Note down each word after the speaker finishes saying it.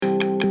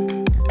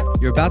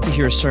You're about to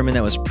hear a sermon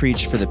that was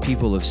preached for the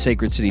people of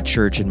Sacred City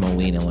Church in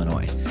Moline,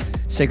 Illinois.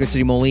 Sacred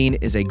City Moline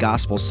is a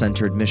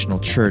gospel-centered missional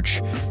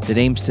church that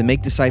aims to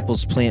make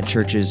disciples, plant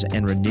churches,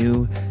 and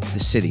renew the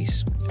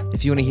cities.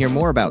 If you want to hear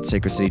more about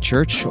Sacred City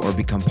Church or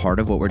become part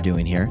of what we're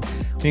doing here,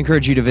 we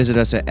encourage you to visit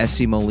us at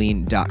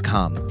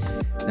scmoline.com.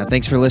 Now,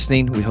 thanks for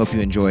listening. We hope you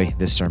enjoy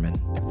this sermon.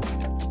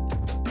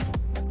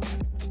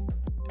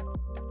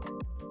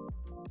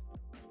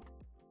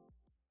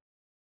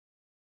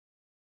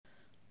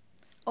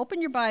 Open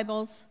your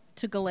Bibles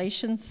to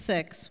Galatians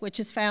 6,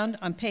 which is found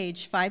on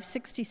page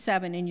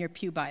 567 in your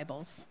pew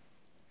Bibles.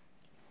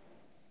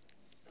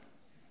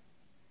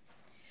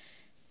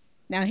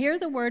 Now hear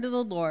the word of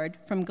the Lord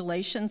from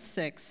Galatians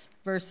 6,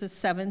 verses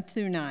 7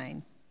 through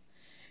 9.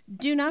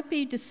 Do not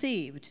be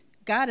deceived.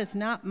 God is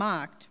not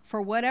mocked,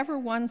 for whatever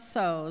one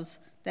sows,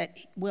 that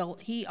will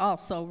he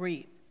also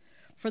reap.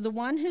 For the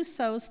one who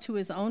sows to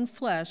his own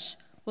flesh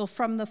will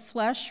from the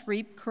flesh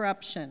reap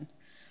corruption.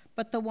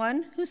 But the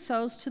one who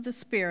sows to the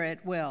Spirit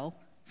will,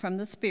 from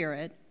the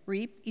Spirit,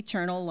 reap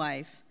eternal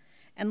life.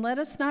 And let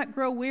us not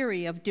grow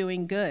weary of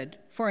doing good,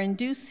 for in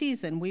due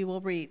season we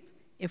will reap,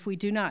 if we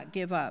do not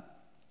give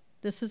up.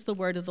 This is the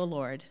word of the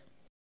Lord.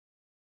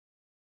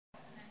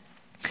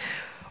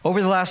 Over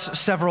the last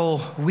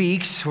several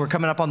weeks, we're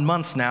coming up on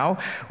months now,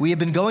 we have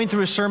been going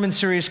through a sermon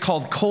series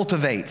called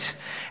Cultivate.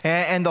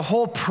 And the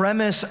whole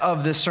premise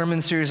of this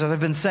sermon series, as I've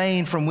been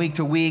saying from week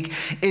to week,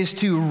 is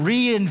to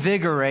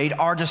reinvigorate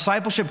our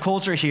discipleship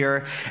culture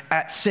here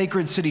at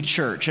Sacred City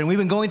Church. And we've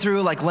been going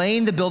through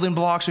laying the building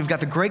blocks. We've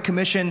got the Great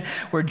Commission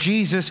where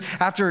Jesus,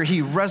 after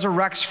he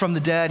resurrects from the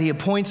dead, he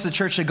appoints the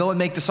church to go and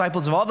make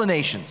disciples of all the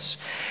nations.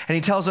 And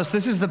he tells us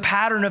this is the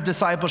pattern of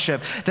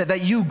discipleship,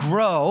 that you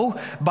grow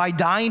by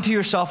dying to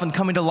yourself and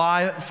coming to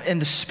life in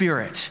the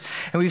Spirit.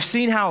 And we've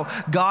seen how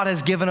God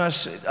has given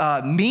us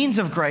means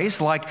of grace,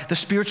 like the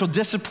spiritual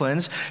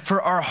disciplines,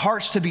 for our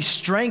hearts to be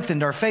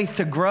strengthened, our faith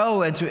to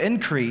grow and to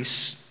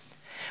increase.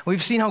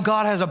 We've seen how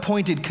God has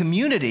appointed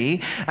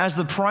community as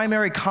the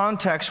primary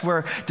context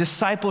where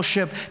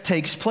discipleship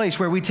takes place,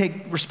 where we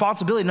take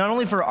responsibility not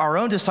only for our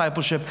own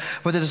discipleship,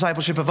 but the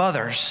discipleship of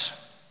others.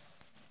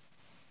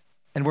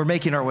 And we're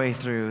making our way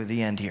through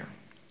the end here.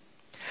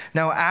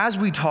 Now, as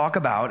we talk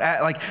about,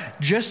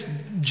 just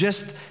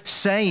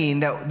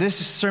saying that this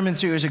sermon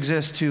series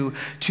exists to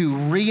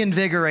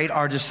reinvigorate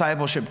our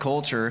discipleship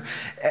culture,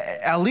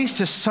 at least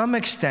to some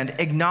extent,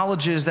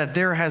 acknowledges that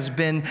there has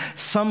been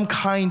some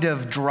kind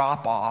of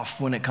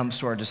drop-off when it comes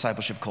to our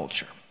discipleship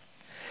culture.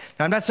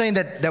 Now, I'm not saying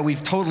that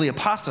we've totally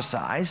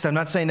apostatized. I'm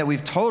not saying that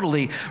we've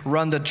totally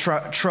run the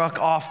truck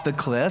off the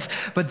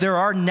cliff, but there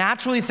are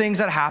naturally things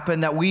that happen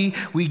that we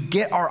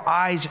get our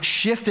eyes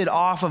shifted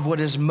off of what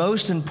is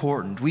most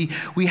important. We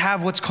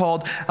have what's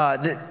called,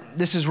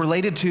 this is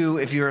related to,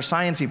 if you're a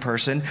sciencey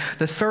person,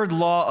 the third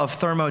law of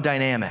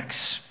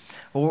thermodynamics,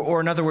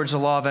 or in other words, the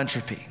law of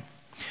entropy,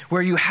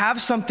 where you have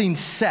something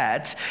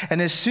set,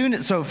 and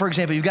so for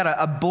example, you've got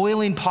a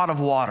boiling pot of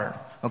water.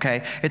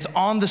 Okay, it's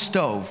on the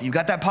stove. You've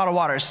got that pot of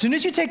water. As soon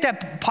as you take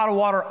that pot of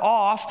water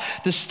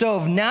off the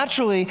stove,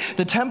 naturally,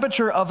 the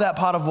temperature of that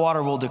pot of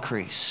water will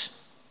decrease.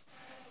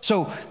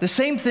 So the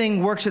same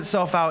thing works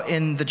itself out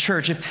in the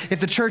church. If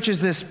the church is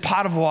this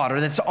pot of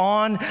water that's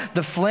on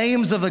the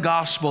flames of the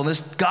gospel,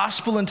 this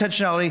gospel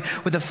intentionality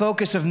with the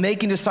focus of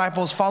making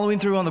disciples, following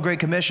through on the Great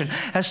Commission,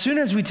 as soon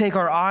as we take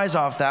our eyes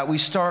off that, we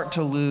start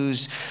to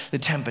lose the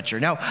temperature.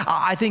 Now,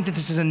 I think that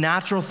this is a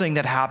natural thing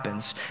that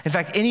happens. In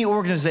fact, any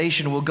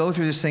organization will go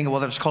through this thing,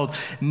 whether it's called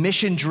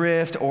mission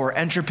drift or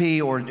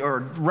entropy or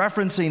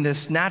referencing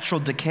this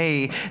natural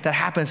decay that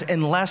happens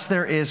unless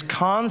there is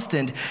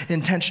constant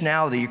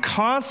intentionality. You're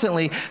constantly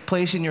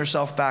placing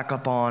yourself back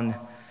up on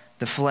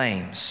the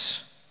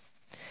flames.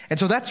 And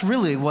so that's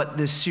really what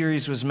this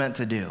series was meant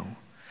to do,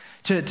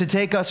 to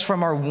take us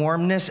from our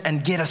warmness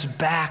and get us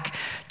back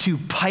to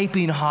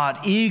piping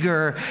hot,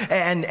 eager,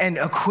 and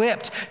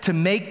equipped to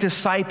make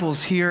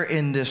disciples here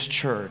in this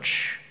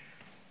church.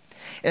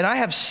 And I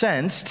have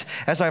sensed,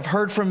 as I've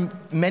heard from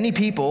many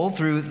people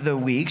through the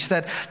weeks,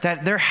 that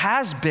there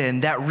has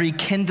been that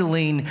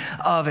rekindling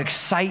of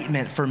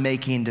excitement for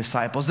making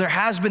disciples. There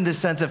has been this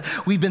sense of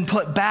we've been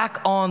put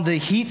back on the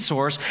heat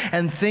source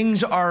and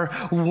things are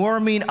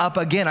warming up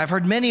again. I've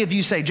heard many of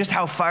you say just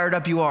how fired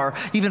up you are,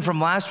 even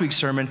from last week's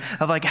sermon,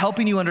 of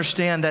helping you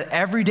understand that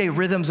everyday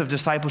rhythms of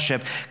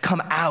discipleship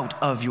come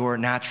out of your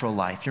natural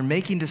life. You're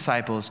making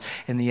disciples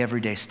in the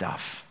everyday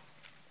stuff.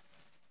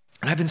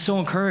 And I've been so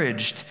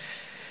encouraged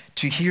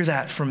to hear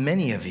that from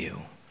many of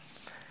you.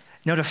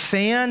 Now, to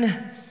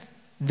fan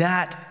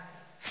that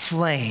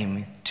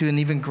flame to an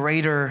even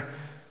greater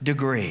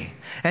degree,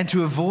 and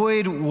to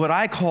avoid what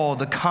I call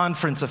the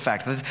conference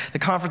effect. The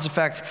conference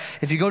effect,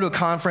 if you go to a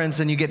conference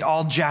and you get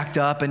all jacked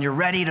up and you're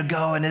ready to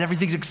go and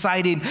everything's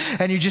exciting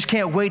and you just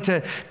can't wait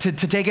to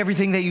take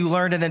everything that you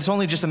learned, and then it's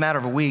only just a matter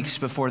of weeks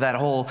before that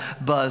whole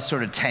buzz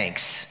sort of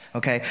tanks,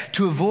 okay?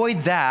 To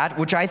avoid that,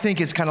 which I think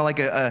is kind of like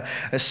a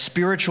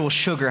spiritual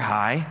sugar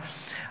high,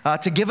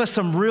 to give us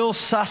some real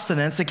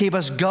sustenance, to keep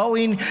us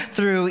going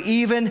through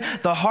even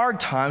the hard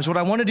times, what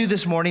I want to do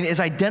this morning is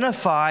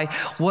identify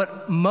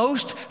what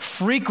most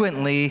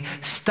frequently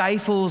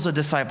stifles a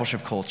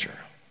discipleship culture.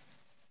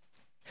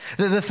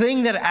 The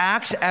thing that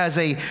acts as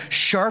a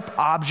sharp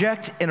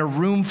object in a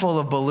room full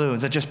of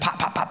balloons that just pop,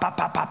 pop, pop, pop,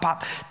 pop, pop,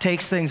 pop,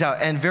 takes things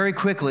out. And very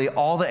quickly,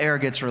 all the air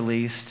gets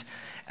released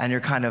and you're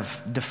kind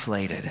of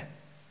deflated.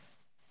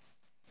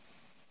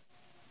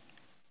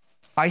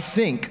 I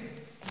think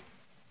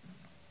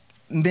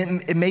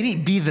it maybe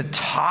be the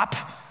top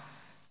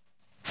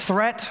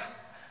threat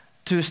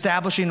to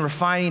establishing,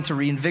 refining, to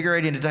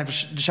reinvigorating a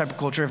disciple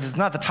culture. If it's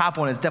not the top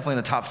one, it's definitely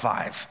in the top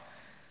 5.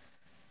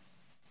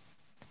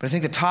 But I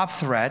think the top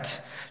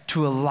threat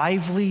to a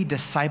lively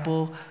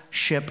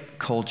discipleship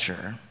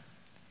culture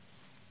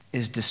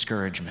is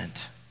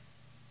discouragement.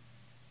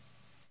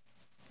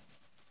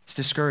 It's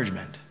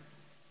discouragement.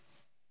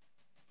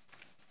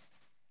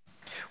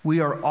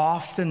 We are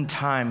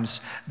oftentimes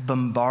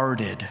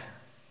bombarded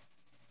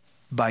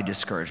by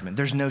discouragement.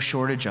 There's no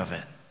shortage of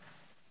it.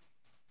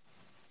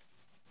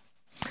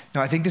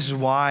 Now, I think this is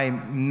why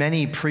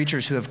many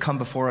preachers who have come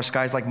before us,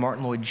 guys like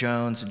Martin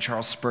Lloyd-Jones and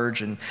Charles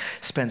Spurgeon,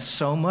 spent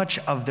so much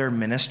of their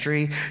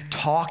ministry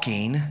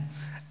talking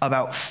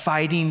about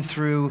fighting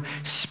through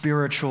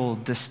spiritual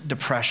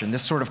depression,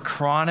 this sort of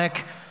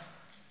chronic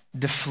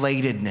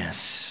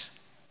deflatedness.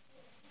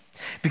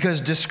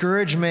 Because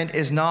discouragement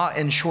is not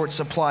in short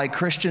supply.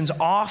 Christians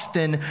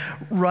often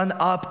run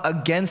up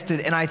against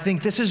it. And I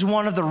think this is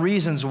one of the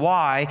reasons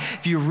why,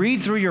 if you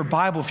read through your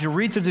Bible, if you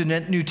read through the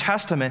New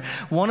Testament,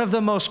 one of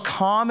the most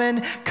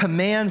common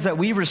commands that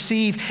we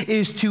receive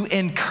is to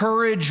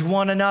encourage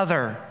one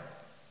another.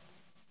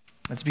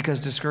 That's because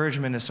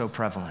discouragement is so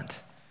prevalent.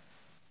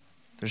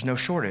 There's no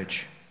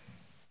shortage.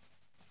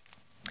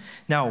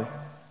 Now,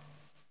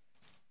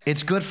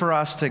 it's good for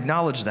us to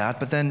acknowledge that,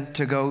 but then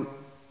to go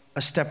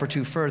a step or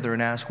two further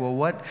and ask, well,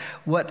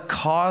 what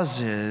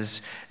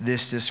causes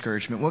this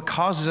discouragement? What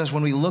causes us,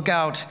 when we look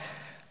out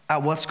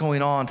at what's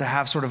going on, to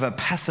have sort of a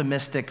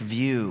pessimistic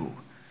view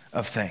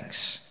of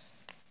things?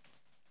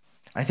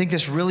 I think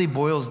this really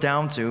boils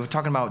down to,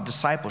 talking about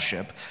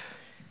discipleship,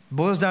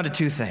 boils down to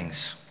 2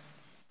 things.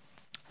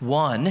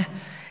 One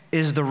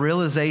is the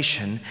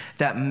realization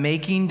that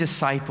making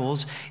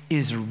disciples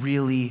is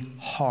really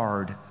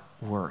hard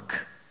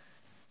work.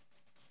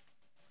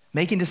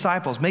 Making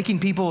disciples, making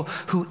people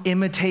who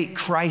imitate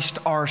Christ,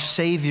 our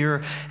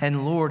Savior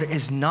and Lord,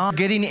 is not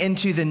getting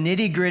into the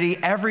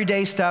nitty-gritty,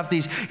 everyday stuff.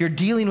 You're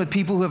dealing with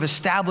people who have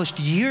established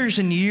years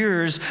and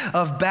years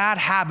of bad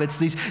habits,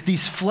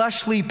 these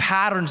fleshly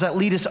patterns that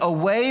lead us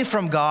away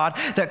from God,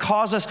 that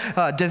cause us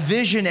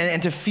division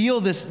and to feel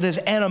this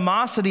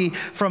animosity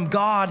from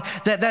God,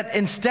 that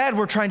instead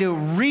we're trying to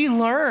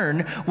relearn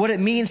what it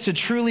means to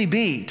truly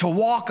be, to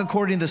walk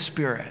according to the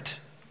Spirit.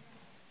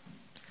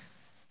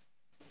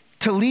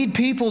 To lead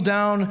people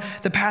down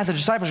the path of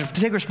discipleship, to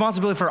take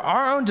responsibility for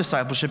our own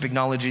discipleship,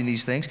 acknowledging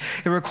these things,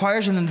 it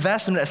requires an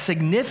investment, a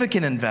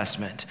significant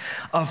investment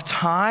of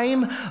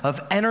time,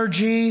 of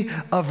energy,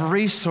 of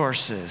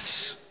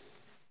resources.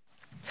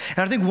 And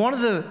I think one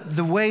of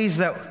the ways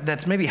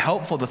that's maybe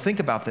helpful to think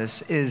about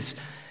this is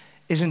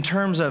in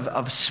terms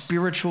of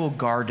spiritual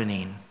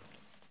gardening.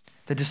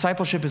 The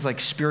discipleship is like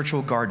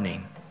spiritual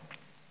gardening,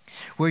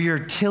 where you're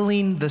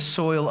tilling the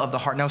soil of the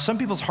heart. Now, some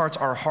people's hearts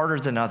are harder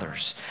than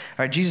others.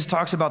 All right, Jesus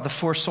talks about the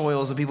 4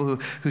 soils, the people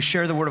who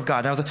share the word of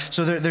God. Now,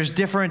 there's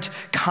different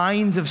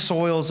kinds of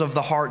soils of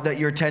the heart that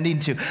you're tending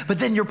to. But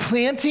then you're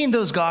planting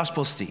those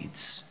gospel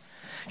seeds.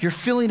 You're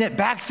filling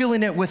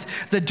it with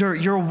the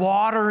dirt. You're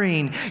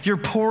watering. You're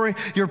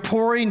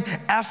pouring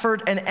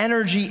effort and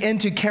energy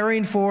into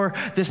caring for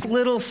this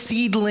little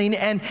seedling.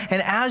 And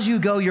as you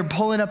go, you're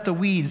pulling up the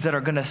weeds that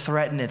are going to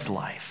threaten its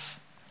life.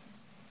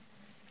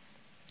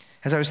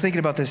 As I was thinking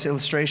about this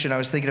illustration, I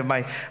was thinking of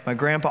my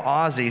grandpa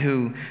Ozzie,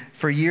 who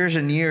for years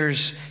and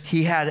years,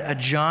 he had a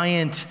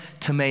giant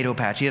tomato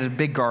patch. He had a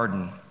big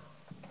garden.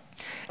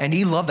 And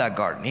he loved that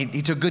garden.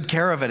 He took good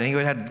care of it, and he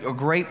had a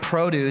great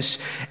produce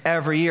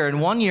every year. And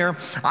one year,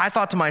 I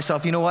thought to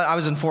myself, you know what? I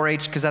was in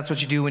 4-H, because that's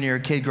what you do when you're a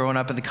kid growing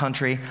up in the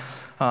country.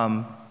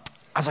 I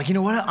was like, you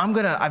know what?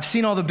 I've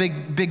seen all the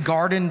big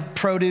garden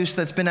produce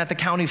that's been at the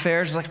county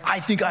fairs. I was like,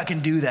 I think I can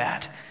do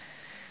that.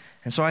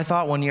 And so I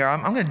thought one year,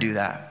 I'm going to do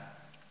that.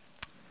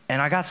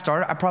 And I got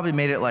started. I probably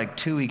made it like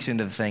 2 weeks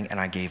into the thing, and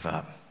I gave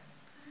up.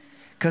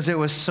 Because it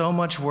was so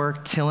much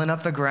work, tilling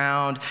up the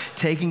ground,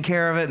 taking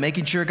care of it,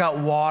 making sure it got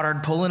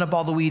watered, pulling up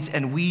all the weeds,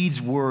 and weeds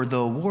were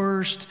the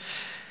worst.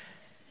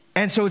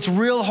 And so it's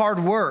real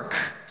hard work.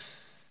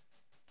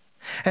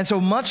 And so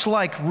much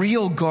like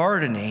real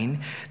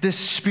gardening, this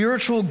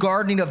spiritual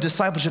gardening of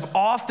discipleship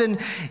often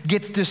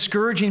gets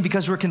discouraging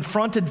because we're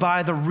confronted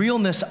by the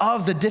realness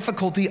of the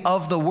difficulty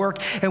of the work.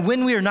 And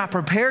when we are not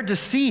prepared to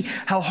see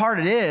how hard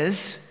it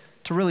is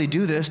to really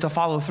do this, to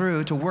follow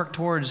through, to work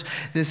towards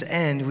this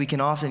end, we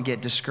can often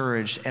get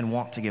discouraged and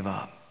want to give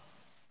up.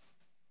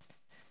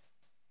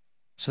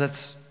 So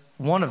that's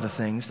one of the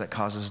things that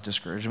causes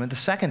discouragement. The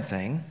second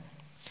thing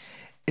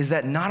is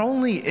that not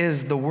only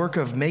is the work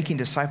of making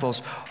disciples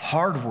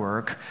hard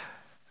work,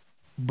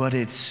 but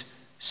it's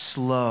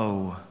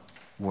slow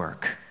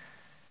work.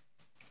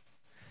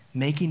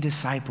 Making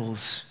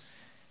disciples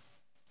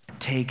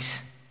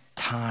takes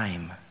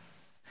time.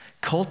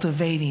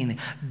 Cultivating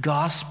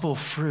gospel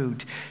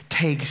fruit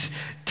takes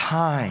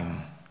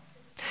time.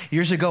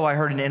 Years ago, I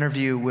heard an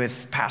interview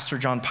with Pastor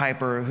John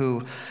Piper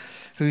who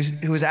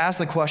was asked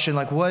the question,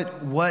 like,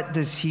 what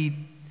does he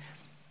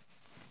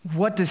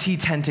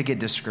tend to get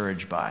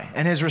discouraged by?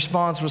 And his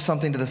response was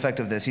something to the effect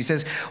of this. He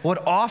says,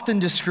 what often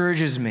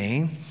discourages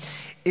me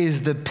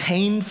is the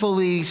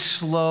painfully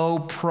slow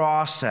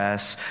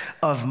process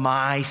of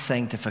my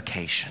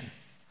sanctification.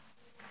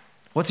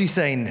 What's he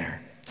saying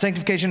there?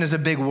 Sanctification is a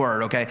big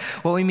word, okay?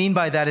 What we mean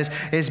by that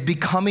is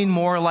becoming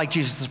more like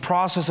Jesus, this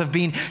process of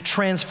being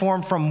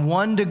transformed from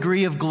one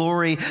degree of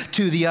glory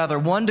to the other,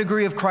 one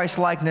degree of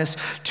Christ-likeness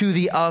to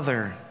the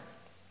other.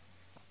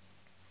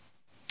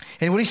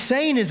 And what he's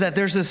saying is that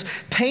there's this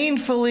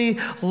painfully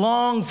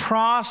long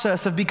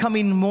process of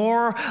becoming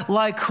more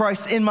like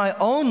Christ in my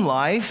own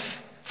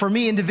life, for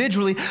me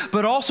individually,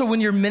 but also when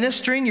you're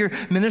ministering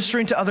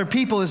to other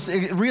people, is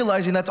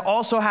realizing that's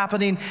also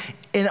happening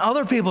in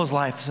other people's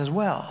lives as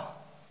well.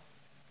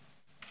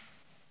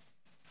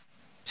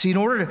 See, in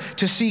order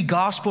to see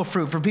gospel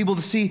fruit, for people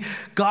to see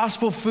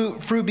gospel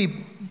fruit be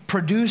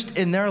produced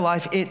in their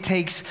life, it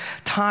takes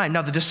time.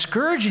 Now, the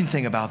discouraging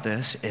thing about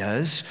this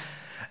is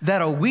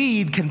that a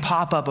weed can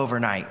pop up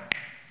overnight,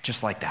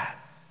 just like that.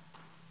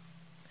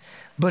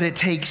 But it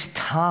takes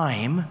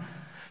time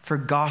for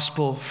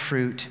gospel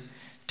fruit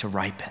to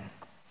ripen.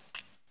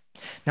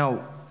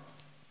 Now,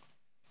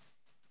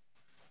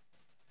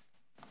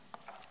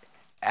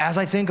 as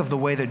I think of the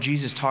way that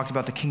Jesus talked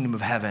about the kingdom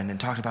of heaven and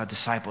talked about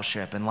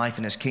discipleship and life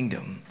in his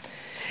kingdom,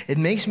 it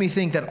makes me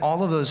think that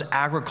all of those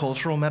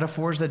agricultural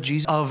metaphors that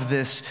Jesus, of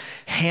this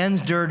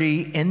hands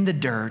dirty, in the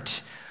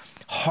dirt,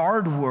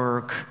 hard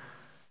work,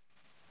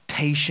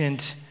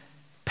 patient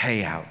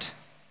payout.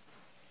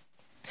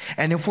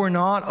 And if we're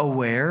not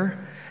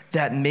aware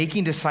that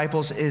making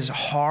disciples is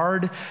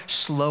hard,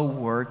 slow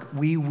work,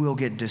 we will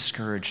get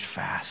discouraged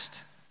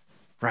fast,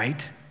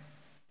 right?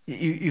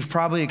 You've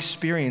probably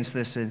experienced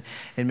this in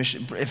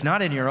mission, if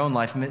not in your own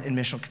life, in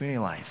missional community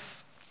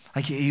life.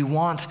 Like you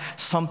want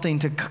something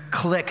to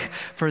click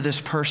for this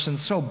person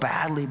so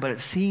badly, but it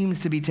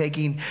seems to be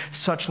taking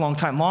such long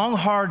time. Long,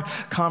 hard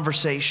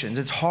conversations.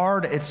 It's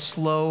hard, it's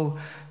slow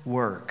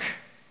work.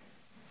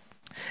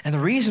 And the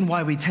reason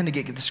why we tend to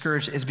get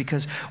discouraged is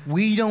because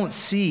we don't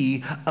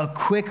see a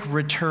quick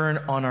return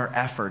on our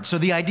effort. So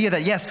the idea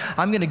that, yes,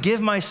 I'm going to give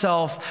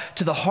myself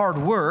to the hard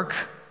work,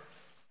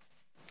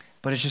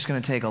 but it's just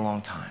going to take a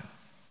long time.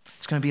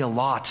 It's going to be a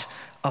lot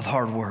of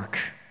hard work.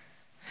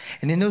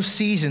 And in those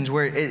seasons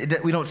where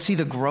we don't see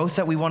the growth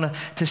that we want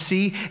to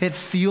see, it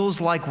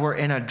feels like we're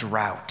in a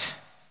drought.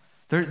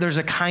 There's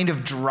a kind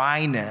of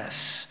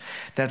dryness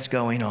that's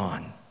going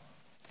on.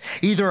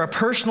 Either a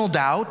personal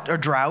drought,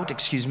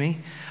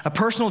 a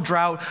personal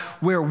drought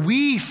where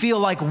we feel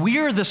like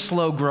we're the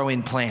slow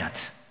growing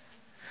plant.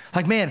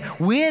 Like, man,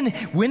 when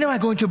am I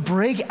going to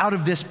break out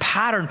of this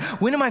pattern?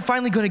 When am I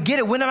finally going to get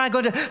it? When am I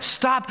going to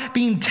stop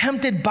being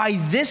tempted by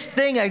this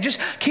thing? I just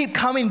keep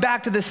coming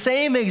back to the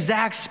same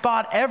exact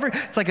spot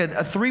it's like a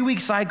 3-week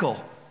cycle.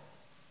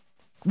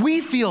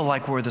 We feel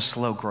like we're the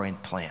slow growing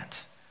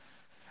plant.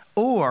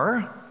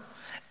 Or,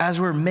 as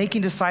we're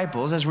making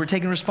disciples, as we're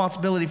taking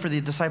responsibility for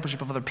the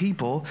discipleship of other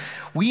people,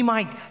 we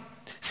might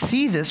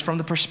see this from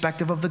the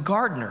perspective of the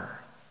gardener,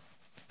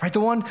 right?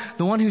 The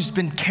one who's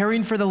been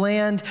caring for the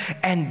land,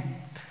 and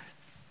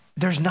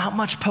there's not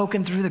much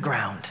poking through the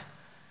ground.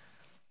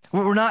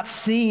 We're not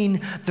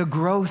seeing the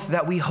growth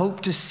that we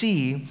hope to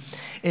see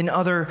in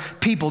other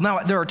people. Now,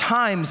 there are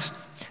times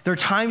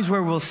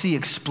where we'll see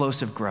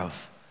explosive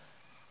growth.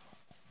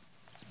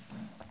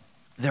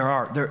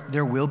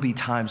 There will be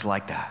times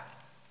like that.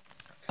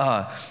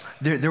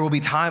 There will be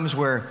times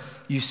where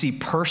you see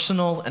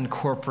personal and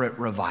corporate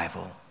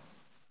revival.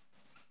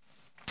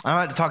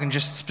 I'm not talking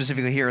just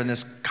specifically here in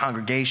this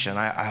congregation.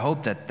 I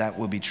hope that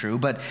will be true,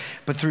 but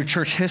through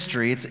church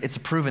history, it's a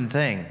proven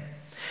thing.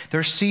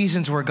 There's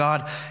seasons where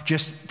God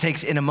just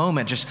takes, in a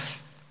moment, just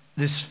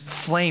this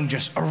flame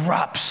just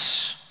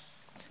erupts.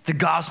 The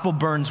gospel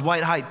burns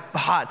white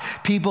hot.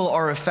 People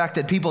are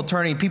affected. People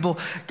turning. People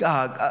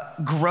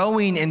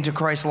growing into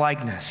Christ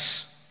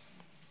likeness.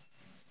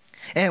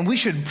 And we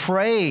should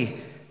pray.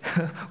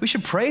 We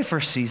should pray for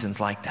seasons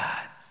like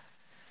that.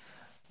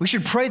 We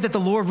should pray that the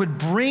Lord would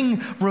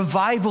bring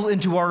revival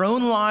into our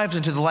own lives,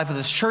 into the life of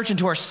this church,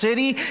 into our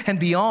city, and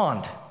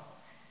beyond.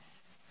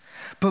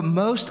 But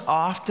most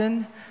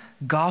often,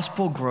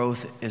 gospel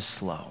growth is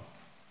slow.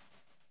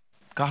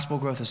 Gospel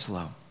growth is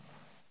slow.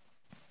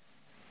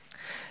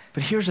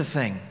 But here's the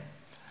thing.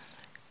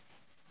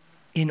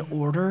 In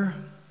order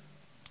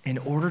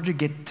to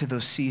get to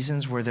those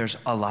seasons where there's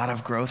a lot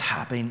of growth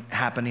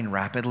happening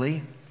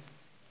rapidly,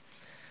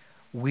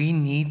 we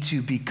need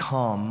to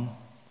become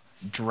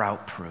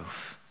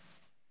drought-proof.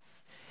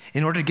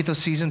 In order to get those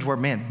seasons where,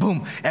 man,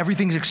 boom,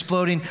 everything's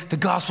exploding, the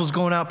gospel's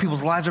going out,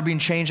 people's lives are being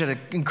changed at an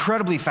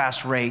incredibly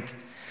fast rate,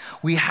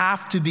 we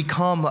have to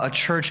become a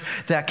church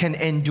that can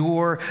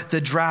endure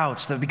the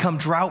droughts, that become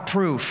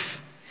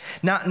drought-proof.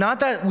 Not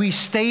that we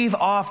stave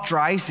off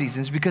dry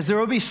seasons, because there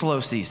will be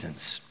slow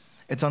seasons.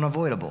 It's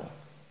unavoidable.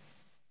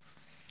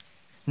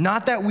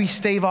 Not that we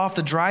stave off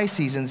the dry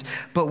seasons,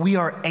 but we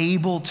are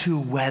able to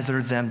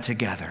weather them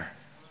together.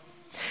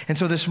 And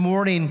so this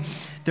morning,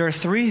 there are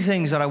three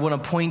things that I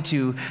want to point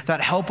to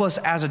that help us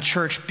as a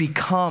church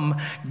become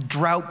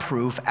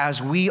drought-proof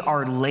as we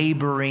are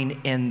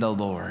laboring in the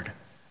Lord,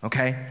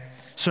 okay?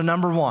 So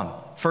number one,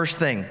 first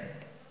thing,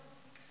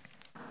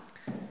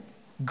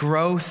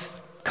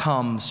 growth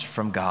comes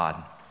from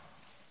God.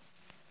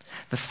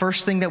 The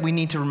first thing that we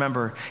need to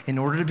remember in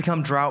order to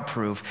become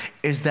drought-proof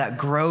is that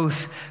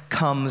growth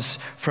comes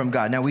from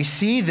God. Now, we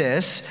see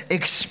this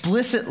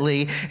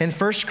explicitly in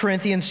 1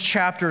 Corinthians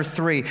chapter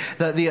 3.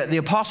 The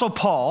Apostle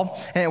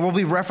Paul, and we'll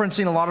be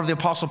referencing a lot of the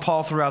Apostle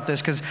Paul throughout this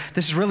because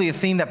this is really a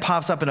theme that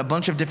pops up in a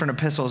bunch of different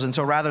epistles. And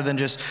so rather than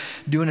just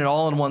doing it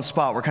all in one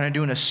spot, we're kind of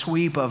doing a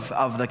sweep of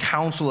the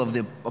counsel of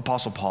the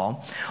Apostle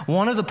Paul.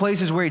 One of the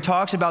places where he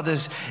talks about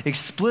this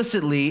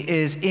explicitly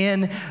is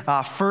in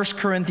 1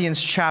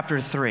 Corinthians chapter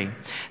 3.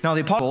 Now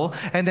the apostle,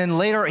 and then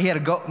later he had to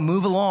go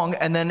move along,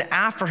 and then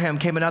after him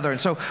came another. And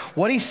so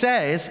what he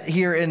says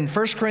here in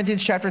 1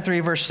 Corinthians chapter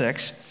 3, verse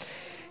 6,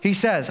 he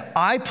says,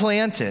 I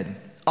planted,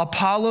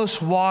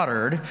 Apollos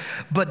watered,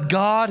 but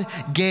God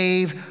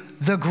gave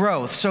the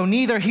growth. So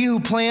neither he who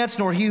plants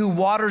nor he who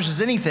waters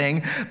is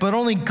anything, but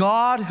only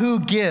God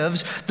who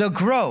gives the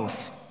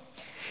growth.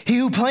 He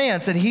who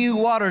plants and he who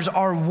waters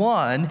are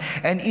one,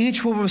 and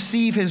each will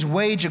receive his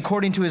wage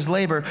according to his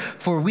labor,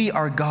 for we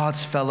are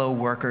God's fellow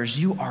workers.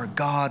 You are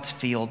God's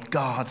field,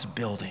 God's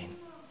building.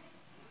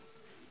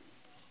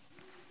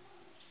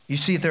 You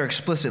see it there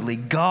explicitly.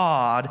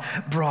 God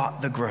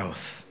brought the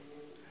growth.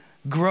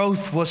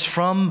 Growth was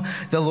from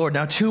the Lord.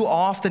 Now, too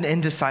often in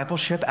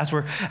discipleship, as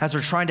we're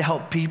trying to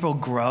help people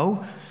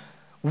grow,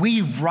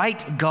 we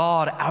write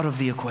God out of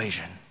the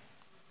equation.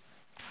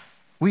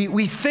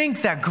 We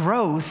think that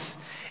growth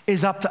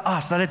is up to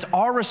us, that it's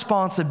our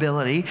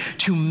responsibility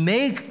to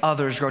make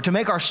others grow, to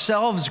make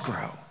ourselves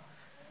grow.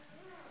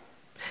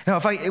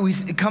 Now,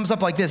 it comes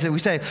up like this, and we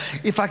say,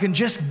 if I can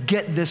just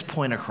get this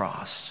point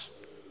across,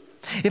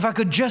 if I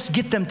could just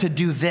get them to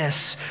do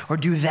this or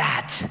do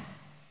that,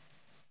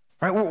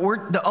 right?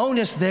 The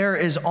onus there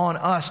is on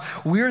us.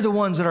 We're the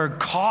ones that are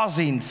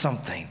causing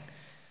something.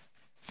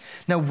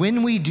 Now,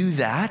 when we do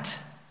that,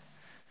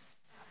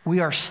 we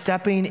are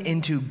stepping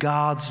into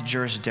God's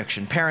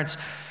jurisdiction. Parents,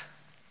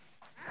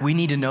 we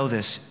need to know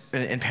this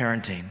in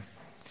parenting.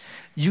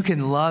 You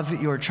can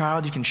love your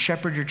child, you can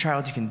shepherd your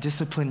child, you can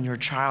discipline your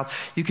child,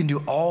 you can do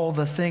all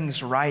the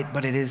things right,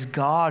 but it is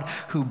God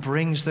who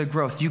brings the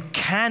growth. You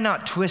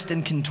cannot twist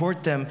and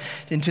contort them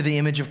into the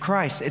image of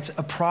Christ. It's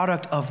a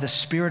product of the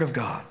Spirit of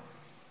God.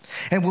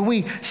 And when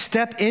we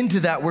step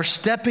into that, we're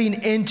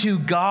stepping into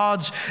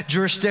God's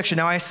jurisdiction.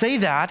 Now, I say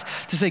that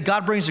to say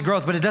God brings the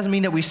growth, but it doesn't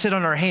mean that we sit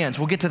on our hands.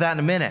 We'll get to that in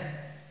a minute.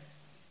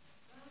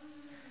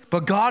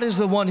 But God is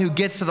the one who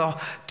gets to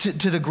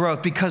the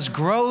growth, because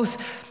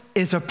growth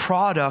is a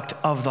product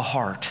of the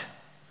heart.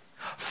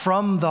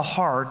 From the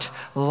heart,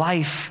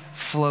 life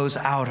flows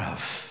out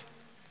of.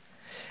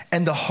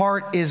 And the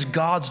heart is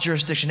God's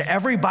jurisdiction.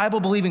 Every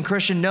Bible-believing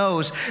Christian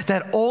knows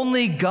that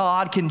only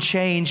God can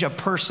change a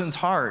person's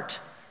heart.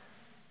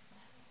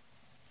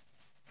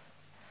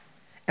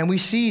 And we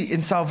see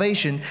in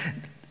salvation,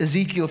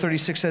 Ezekiel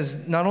 36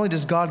 says, not only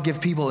does God give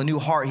people a new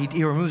heart,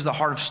 he removes the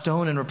heart of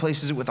stone and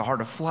replaces it with a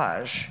heart of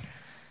flesh.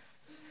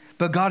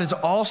 But God is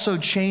also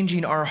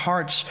changing our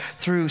hearts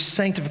through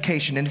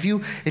sanctification. And if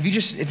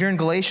you're in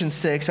Galatians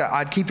 6,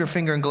 I'd keep your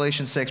finger in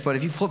Galatians 6, but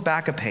if you flip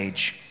back a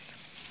page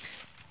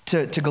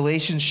to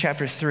Galatians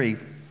chapter 3,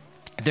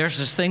 there's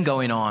this thing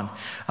going on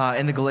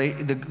in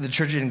the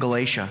church in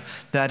Galatia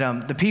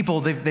that the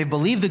people, they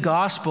believe the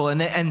gospel,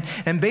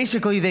 and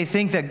basically they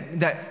think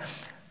that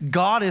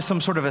God is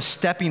some sort of a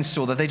stepping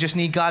stool, that they just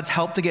need God's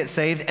help to get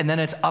saved, and then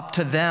it's up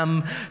to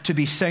them to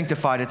be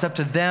sanctified. It's up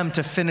to them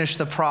to finish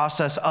the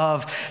process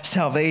of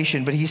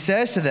salvation. But he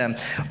says to them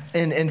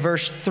in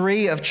verse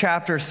 3 of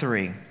chapter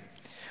 3,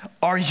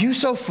 are you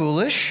so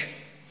foolish?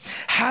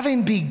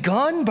 Having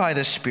begun by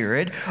the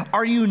Spirit,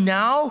 are you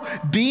now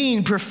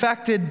being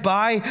perfected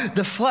by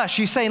the flesh?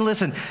 He's saying,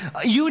 listen,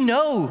 you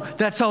know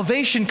that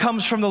salvation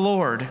comes from the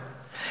Lord.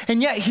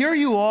 And yet here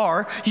you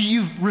are,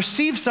 you've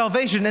received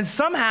salvation, and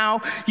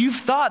somehow you've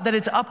thought that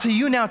it's up to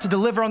you now to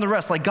deliver on the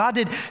rest. Like God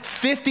did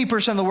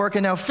 50% of the work,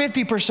 and now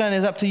 50%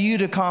 is up to you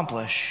to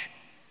accomplish.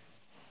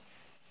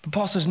 But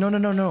Paul says,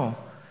 no.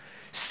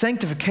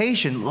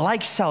 Sanctification,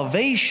 like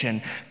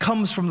salvation,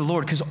 comes from the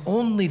Lord, because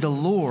only the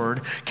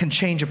Lord can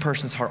change a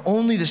person's heart.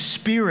 Only the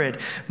Spirit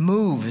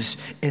moves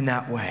in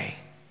that way.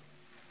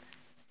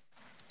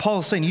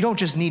 Paul is saying you don't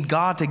just need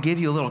God to give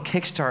you a little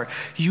kickstart.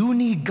 You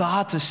need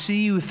God to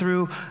see you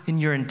through in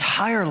your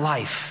entire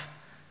life.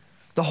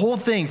 The whole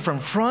thing from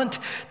front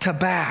to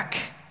back.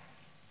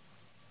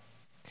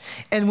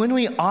 And when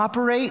we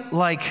operate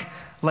like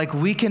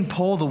we can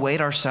pull the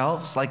weight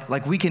ourselves,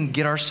 like we can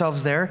get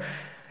ourselves there,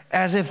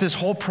 as if this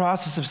whole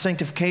process of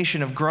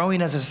sanctification, of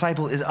growing as a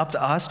disciple is up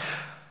to us,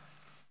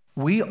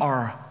 we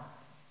are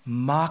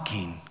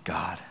mocking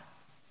God.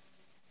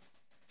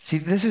 See,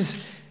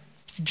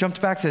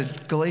 jumped back to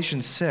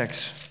Galatians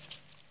 6.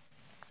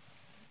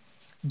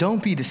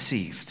 Don't be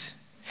deceived.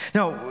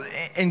 Now,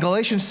 in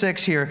Galatians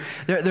 6 here,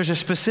 there's a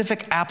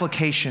specific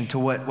application to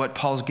what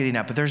Paul's getting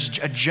at, but there's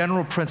a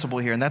general principle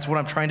here, and that's what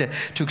I'm trying to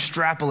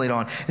extrapolate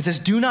on. It says,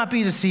 do not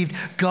be deceived.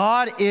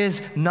 God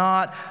is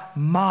not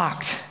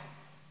mocked.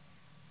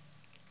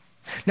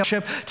 Now,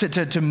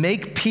 to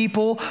make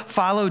people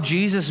follow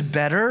Jesus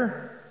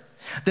better,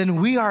 then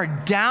we are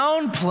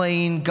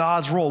downplaying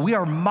God's role. We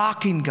are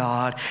mocking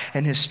God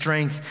and his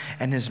strength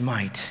and his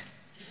might.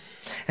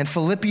 And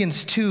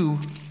Philippians 2,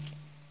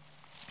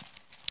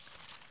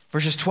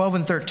 verses 12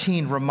 and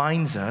 13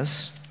 reminds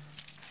us,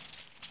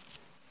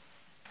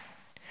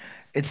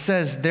 it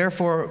says,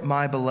 therefore,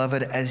 my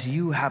beloved, as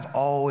you have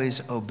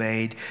always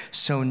obeyed,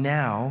 so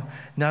now,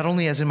 not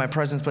only as in my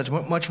presence, but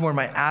much more in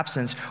my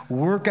absence,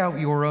 work out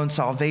your own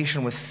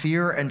salvation with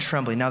fear and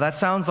trembling. Now that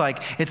sounds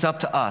like it's up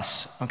to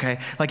us, okay?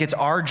 Like it's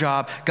our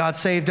job. God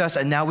saved us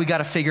and now we got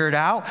to figure it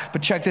out.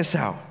 But check this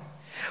out.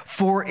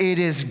 For it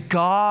is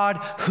God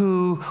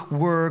who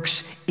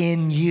works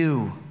in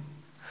you,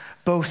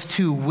 both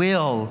to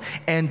will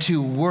and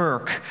to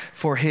work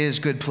for his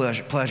good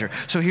pleasure.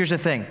 So here's the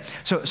thing.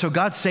 So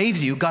God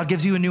saves you, God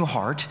gives you a new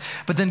heart,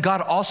 but then God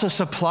also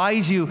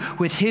supplies you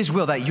with his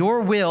will, that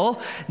your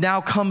will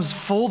now comes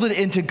folded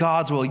into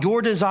God's will.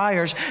 Your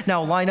desires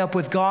now line up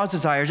with God's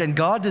desires, and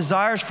God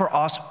desires for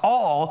us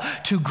all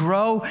to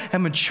grow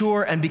and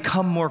mature and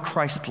become more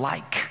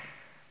Christ-like.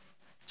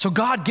 So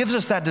God gives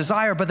us that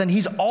desire, but then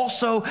he's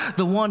also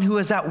the one who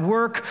is at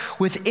work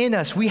within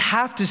us. We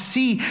have to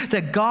see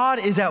that God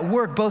is at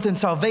work both in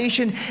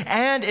salvation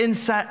and in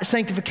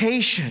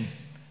sanctification.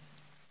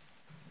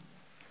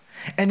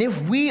 And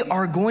if we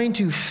are going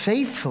to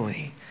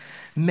faithfully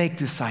make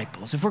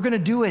disciples, if we're going to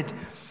do it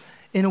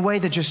in a way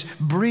that just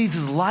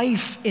breathes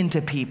life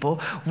into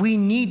people, we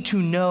need to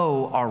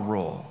know our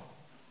role.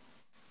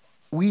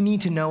 We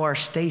need to know our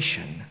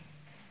station.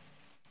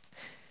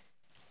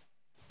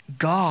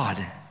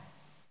 God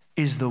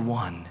is the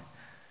one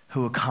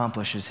who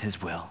accomplishes his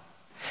will.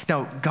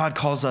 Now, God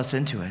calls us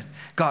into it.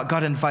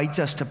 God invites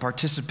us to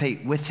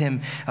participate with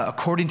him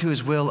according to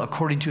his will,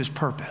 according to his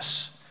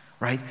purpose,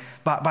 right?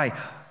 By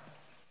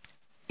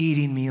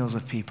eating meals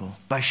with people,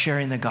 by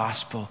sharing the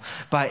gospel,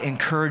 by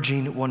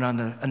encouraging one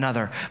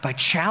another, by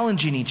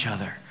challenging each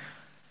other.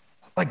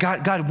 Like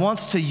God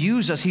wants to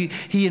use us. He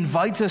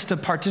invites us to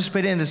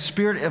participate in. The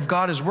Spirit of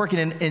God is working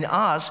in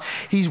us.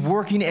 He's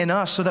working in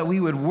us so that we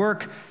would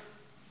work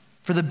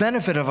for the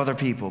benefit of other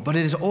people. But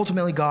it is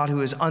ultimately God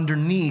who is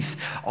underneath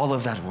all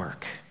of that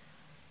work.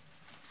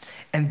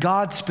 And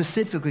God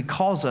specifically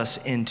calls us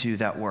into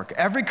that work.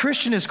 Every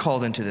Christian is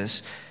called into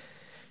this,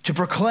 to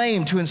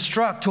proclaim, to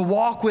instruct, to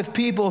walk with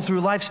people through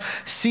life's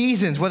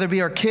seasons, whether it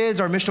be our kids,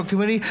 our missional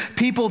community,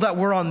 people that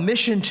we're on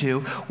mission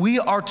to. We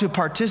are to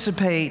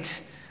participate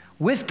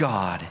with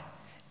God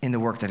in the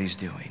work that he's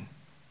doing.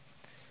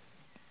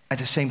 At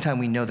the same time,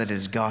 we know that it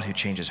is God who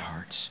changes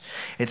hearts.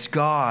 It's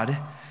God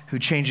who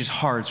changes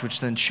hearts,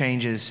 which then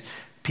changes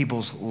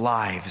people's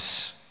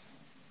lives.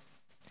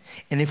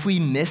 And if we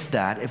miss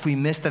that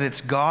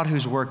it's God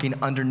who's working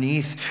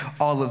underneath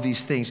all of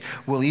these things,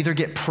 we'll either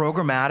get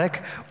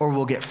programmatic or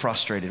we'll get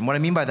frustrated. And what I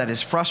mean by that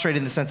is frustrated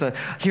in the sense that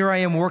here I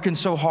am working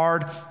so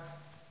hard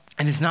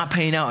and it's not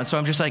paying out. And so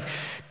I'm just like,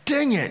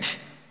 dang it.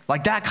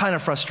 Like that kind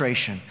of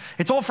frustration.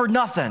 It's all for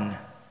nothing.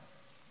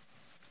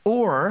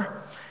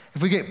 Or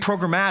if we get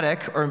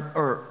programmatic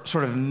or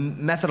sort of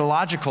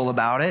methodological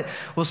about it,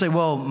 we'll say,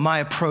 well, my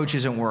approach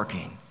isn't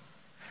working.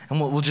 And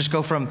we'll just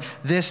go from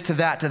this to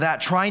that,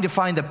 trying to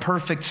find the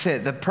perfect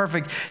fit, the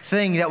perfect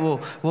thing that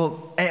will,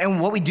 and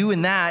what we do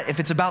in that, if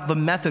it's about the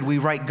method, we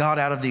write God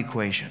out of the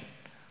equation.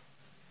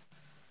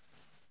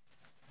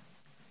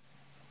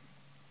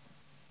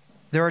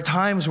 There are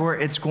times where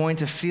it's going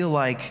to feel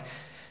like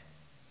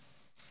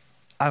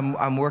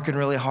I'm working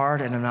really hard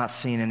and I'm not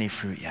seeing any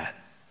fruit yet.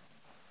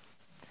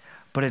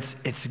 But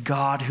it's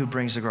God who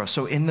brings the growth.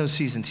 So in those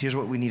seasons, here's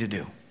what we need to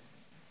do.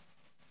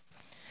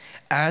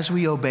 As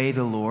we obey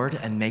the Lord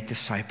and make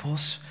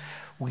disciples,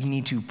 we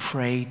need to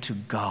pray to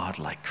God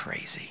like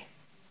crazy.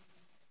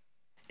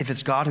 If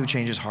it's God who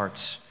changes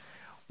hearts,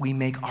 we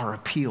make our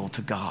appeal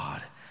to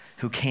God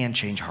who can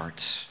change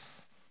hearts.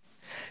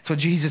 That's what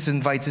Jesus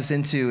invites us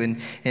into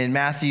in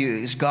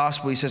Matthew's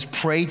gospel. He says,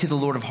 pray to the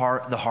Lord of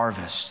the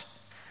harvest.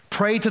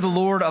 Pray to the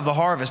Lord of the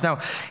harvest. Now,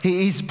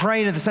 he's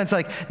praying in the sense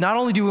like, not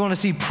only do we want to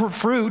see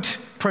fruit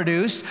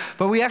produced,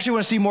 but we actually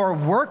want to see more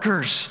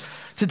workers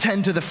to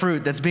tend to the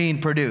fruit that's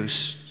being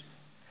produced.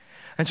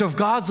 And so if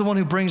God's the one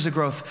who brings the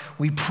growth,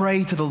 we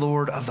pray to the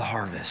Lord of the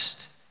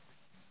harvest.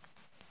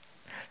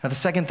 Now, the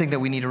second thing that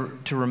we need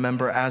to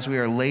remember as we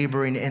are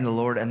laboring in the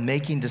Lord and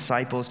making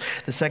disciples,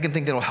 the second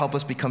thing that will help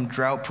us become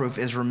drought-proof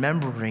is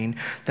remembering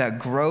that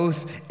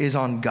growth is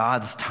on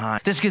God's time.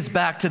 This gets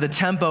back to the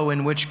tempo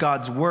in which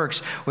God works,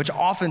 which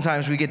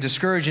oftentimes we get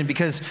discouraged in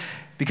because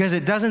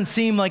it doesn't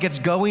seem like it's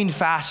going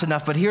fast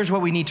enough. But here's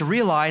what we need to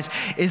realize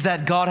is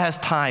that God has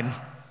time.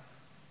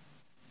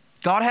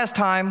 God has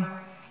time.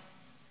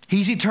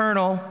 He's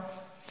eternal.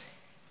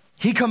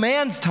 He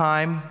commands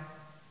time.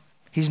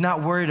 He's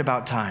not worried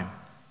about time.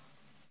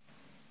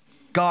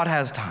 God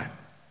has time.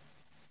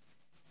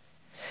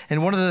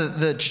 And one of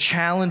the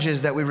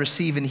challenges that we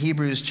receive in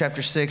Hebrews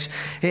chapter 6,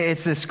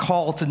 it's this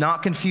call to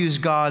not confuse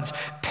God's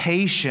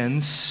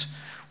patience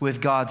with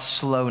God's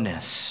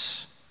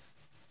slowness.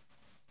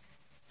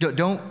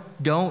 Don't,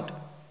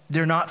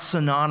 they're not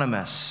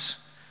synonymous.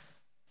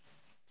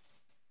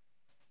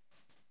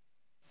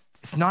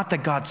 It's not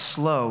that God's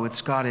slow,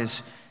 it's God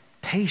is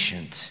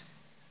patient.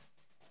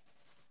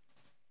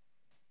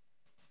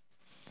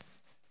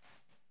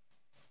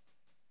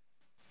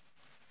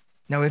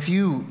 Now, if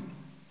you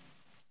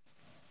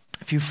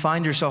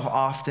find yourself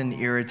often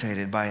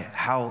irritated by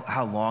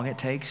how long it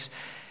takes,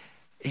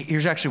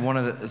 here's actually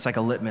it's like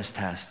a litmus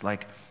test.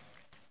 Like,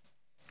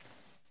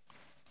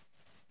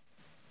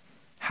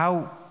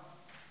 how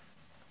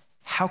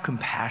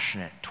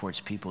compassionate towards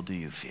people do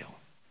you feel?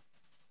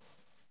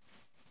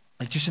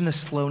 Like just in the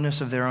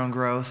slowness of their own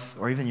growth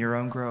or even your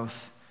own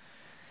growth.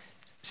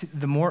 See,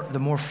 the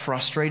more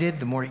frustrated,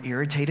 the more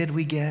irritated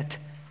we get,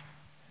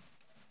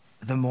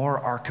 the more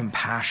our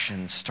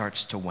compassion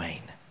starts to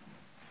wane.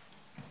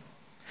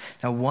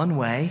 Now, one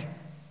way,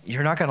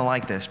 you're not going to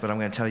like this, but I'm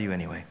going to tell you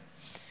anyway.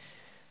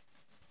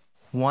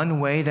 One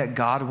way that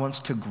God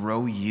wants to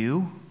grow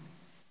you,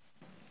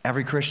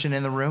 every Christian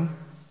in the room,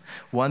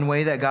 one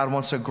way that God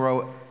wants to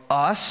grow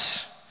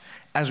us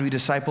as we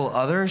disciple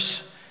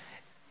others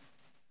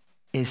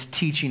is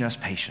teaching us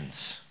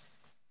patience.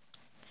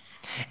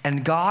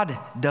 And God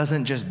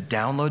doesn't just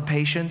download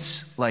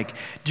patience, like,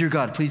 dear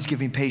God, please give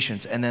me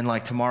patience. And then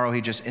like tomorrow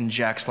he just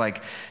injects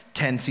like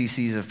 10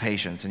 cc's of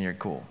patience and you're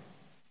cool.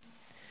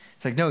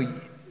 It's like, no,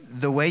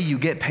 the way you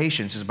get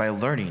patience is by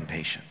learning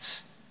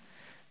patience.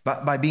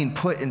 By being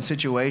put in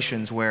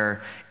situations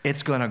where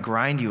it's going to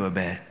grind you a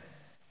bit.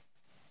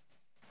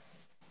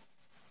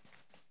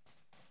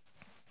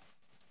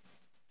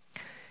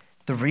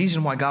 The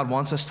reason why God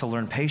wants us to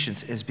learn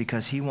patience is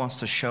because he wants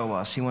to show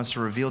us, he wants to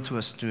reveal to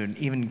us to an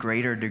even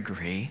greater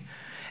degree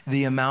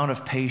the amount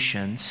of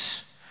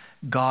patience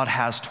God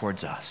has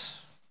towards us.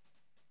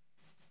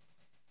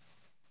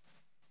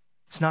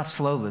 It's not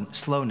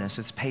slowness,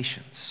 it's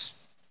patience.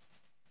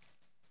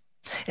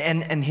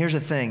 And here's the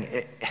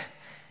thing,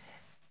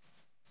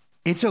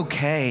 it's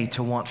okay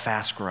to want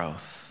fast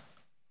growth.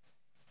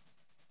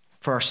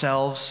 For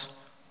ourselves,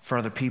 for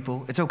other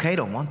people, it's okay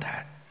to want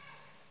that.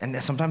 And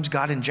sometimes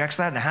God injects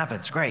that and it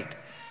happens. Great.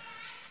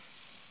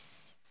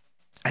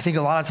 I think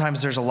a lot of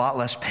times there's a lot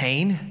less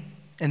pain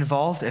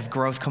involved if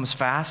growth comes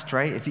fast,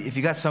 right? If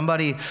you got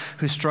somebody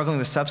who's struggling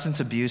with substance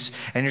abuse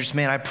and you're just,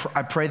 man,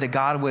 I pray that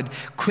God would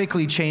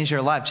quickly change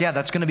their lives. Yeah,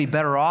 that's going to be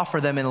better off for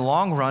them in the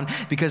long run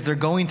because they're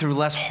going through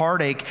less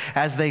heartache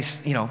as they,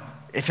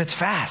 if it's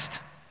fast.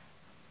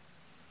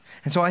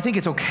 And so I think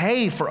it's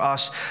okay for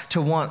us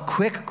to want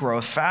quick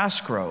growth,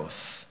 fast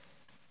growth.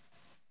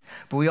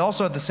 But we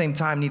also at the same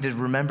time need to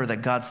remember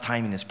that God's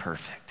timing is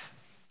perfect.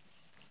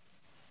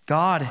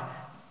 God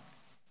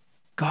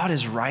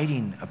is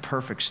writing a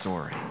perfect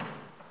story.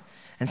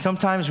 And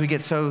sometimes we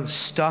get so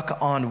stuck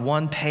on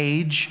one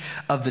page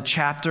of the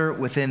chapter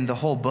within the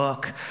whole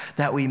book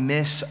that we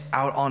miss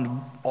out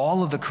on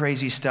all of the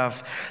crazy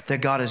stuff that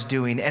God is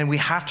doing. And we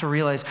have to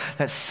realize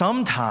that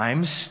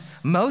sometimes,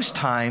 most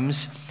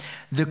times,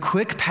 the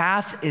quick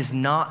path is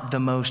not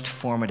the most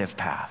formative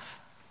path.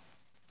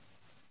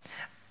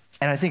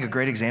 And I think a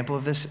great example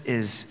of this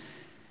is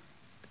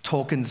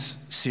Tolkien's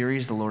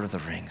series, The Lord of the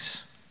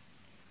Rings.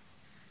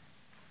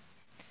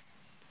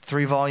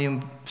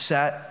 3-volume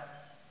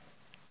set.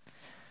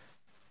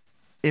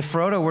 If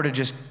Frodo were to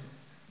just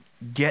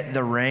get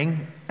the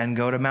ring and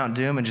go to Mount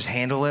Doom and just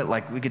handle it,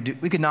 like we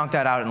could knock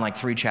that out in like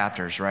 3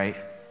 chapters, right?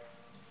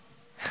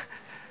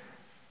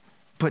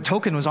 But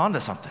Tolkien was onto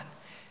something.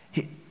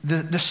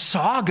 The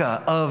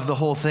saga of the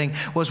whole thing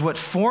was what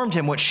formed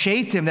him, what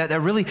shaped him, that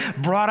really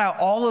brought out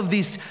all of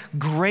these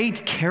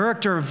great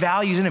character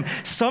values in him.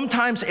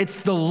 Sometimes it's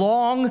the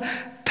long,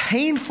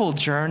 painful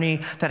journey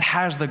that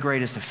has the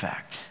greatest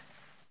effect.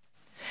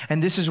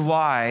 And this is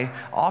why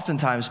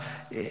oftentimes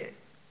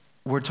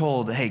we're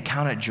told, hey,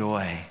 count it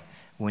joy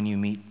when you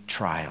meet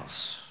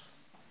trials.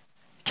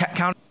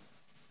 Count.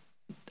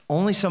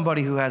 Only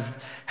somebody who has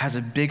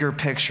a bigger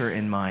picture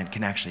in mind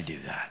can actually do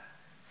that.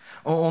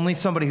 Only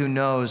somebody who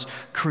knows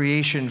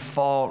creation,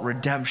 fall,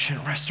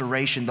 redemption,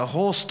 restoration, the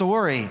whole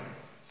story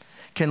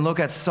can look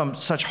at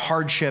such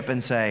hardship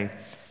and say,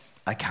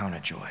 I count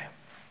it joy.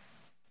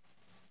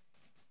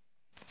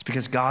 It's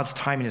because God's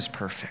timing is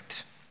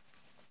perfect.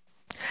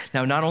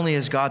 Now, not only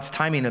is God's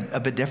timing a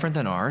bit different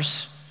than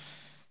ours,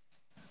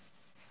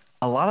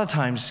 a lot of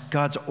times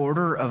God's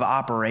order of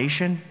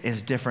operation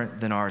is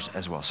different than ours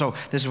as well. So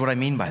this is what I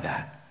mean by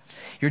that.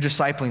 You're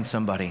discipling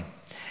somebody,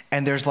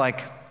 and there's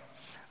like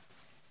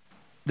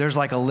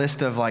a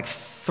list of like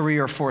 3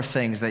 or 4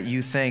 things that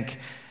you think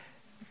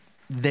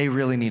they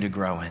really need to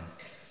grow in.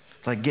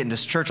 It's like getting to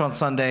church on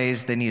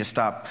Sundays, they need to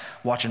stop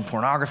watching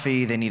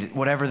pornography, they need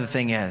whatever the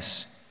thing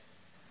is.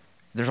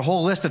 There's a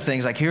whole list of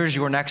things like, here's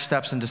your next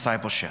steps in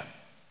discipleship.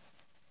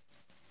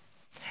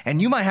 And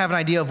you might have an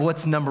idea of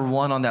what's number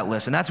 1 on that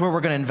list, and that's where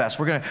we're going to invest.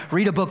 We're going to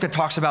read a book that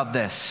talks about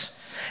this.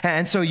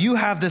 And so you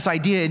have this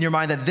idea in your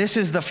mind that this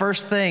is the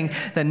first thing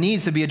that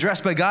needs to be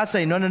addressed, but God's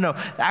saying, no.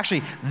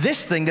 Actually,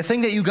 this thing, the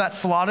thing that you got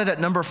slotted at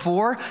number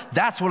 4,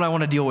 that's what I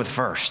want to deal with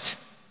first.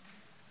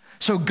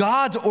 So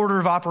God's order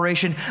of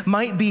operation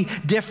might be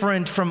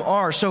different from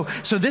ours. So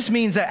this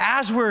means that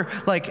as we're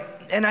like,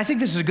 and I think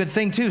this is a good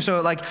thing too.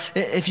 So like,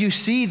 if you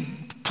see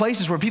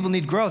places where people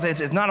need growth,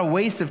 it's not a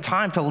waste of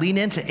time to lean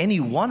into any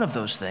one of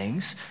those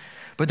things.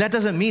 But that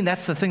doesn't mean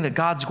that's the thing that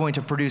God's going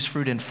to produce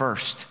fruit in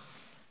first.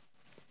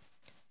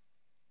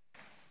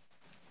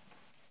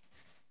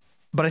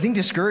 But I think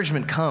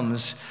discouragement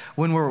comes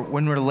when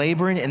we're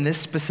laboring in this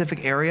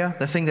specific area,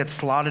 the thing that's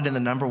slotted in the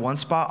number 1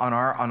 spot on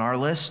our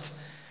list.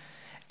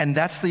 And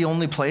that's the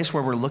only place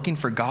where we're looking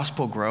for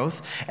gospel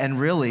growth. And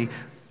really,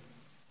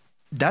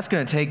 that's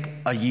going to take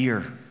a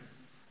year.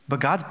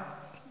 But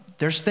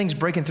there's things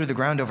breaking through the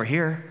ground over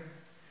here.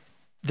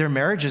 Their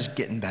marriage is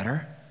getting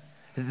better.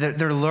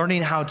 They're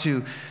learning how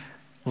to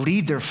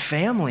lead their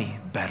family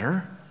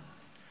better.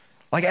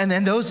 And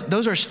then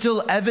those are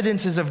still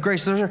evidences of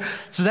grace. So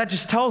that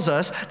just tells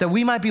us that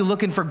we might be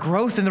looking for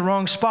growth in the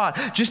wrong spot.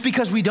 Just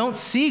because we don't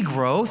see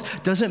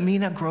growth doesn't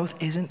mean that growth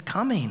isn't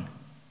coming.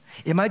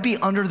 It might be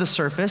under the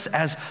surface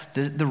as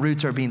the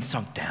roots are being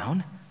sunk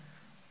down,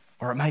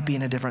 or it might be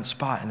in a different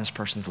spot in this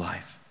person's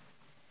life.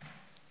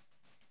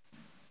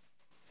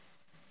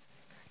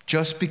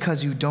 Just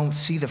because you don't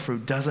see the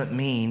fruit doesn't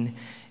mean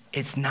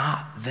it's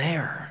not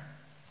there.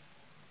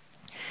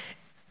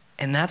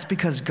 And that's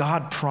because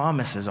God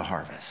promises a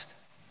harvest.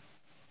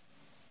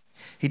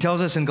 He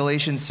tells us in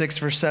Galatians 6,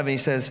 verse 7, he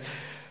says,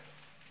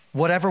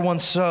 whatever one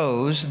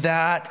sows,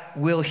 that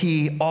will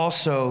he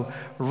also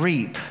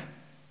reap.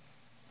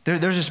 There's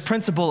this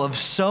principle of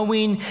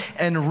sowing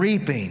and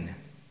reaping.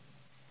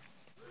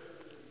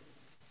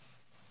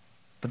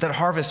 But that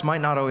harvest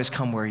might not always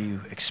come where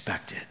you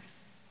expect it,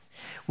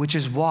 which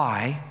is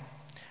why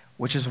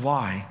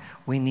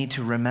we need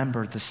to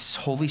remember the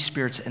Holy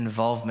Spirit's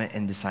involvement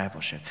in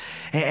discipleship.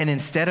 And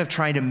instead of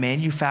trying to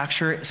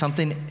manufacture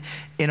something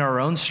in our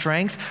own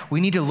strength,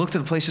 we need to look to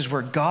the places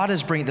where God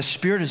is bringing, the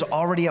Spirit is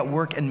already at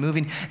work and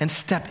moving, and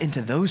step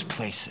into those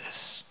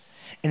places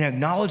and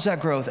acknowledge that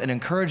growth and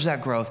encourage that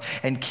growth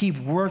and keep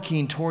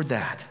working toward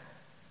that.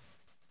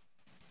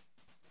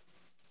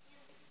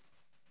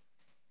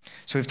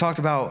 So we've talked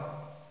about,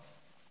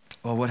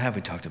 well, what have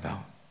we talked about?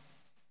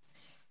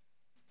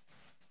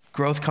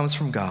 Growth comes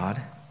from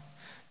God.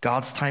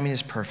 God's timing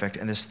is perfect.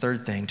 And this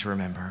third thing to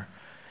remember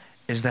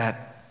is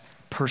that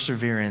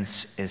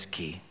perseverance is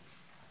key.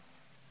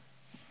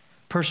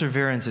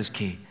 Perseverance is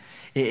key.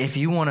 If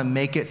you want to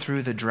make it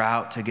through the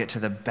drought to get to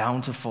the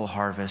bountiful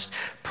harvest,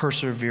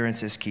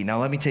 perseverance is key. Now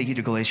let me take you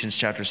to Galatians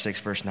chapter 6,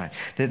 verse 9.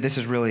 This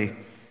is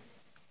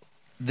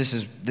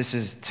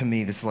to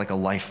me, this is like a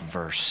life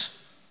verse.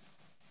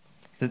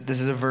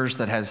 This is a verse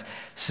that has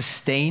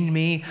sustained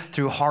me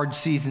through hard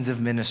seasons of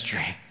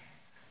ministry.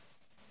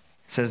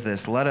 It says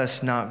this, let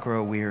us not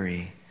grow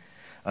weary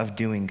of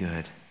doing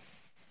good.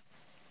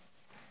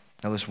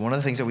 Now listen, one of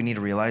the things that we need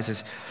to realize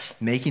is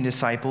making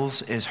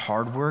disciples is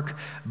hard work,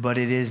 but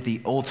it is the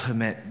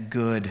ultimate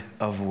good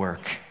of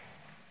work.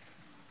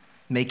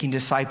 Making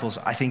disciples,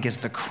 I think, is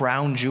the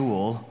crown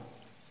jewel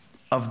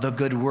of the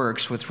good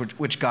works with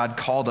which God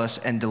called us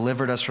and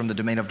delivered us from the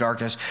domain of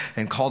darkness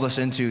and called us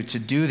into to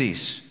do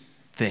these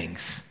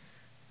things.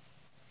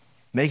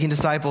 Making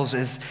disciples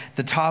is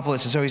the top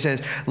list. And so he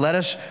says, let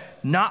us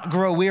not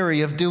grow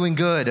weary of doing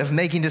good, of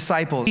making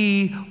disciples.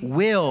 We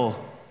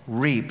will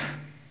reap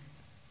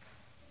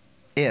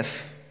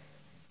if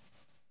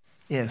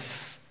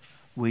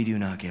we do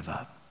not give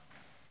up.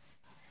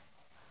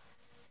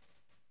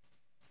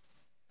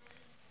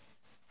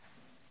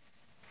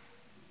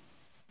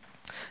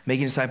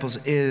 Making disciples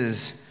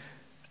is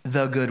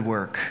the good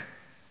work,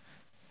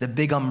 the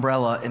big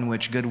umbrella in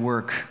which good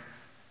work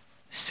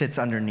sits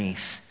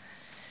underneath.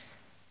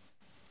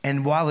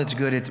 And while it's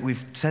good,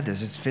 we've said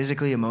this, it's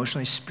physically,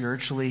 emotionally,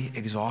 spiritually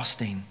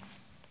exhausting.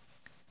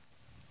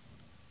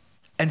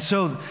 And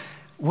so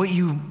what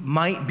you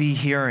might be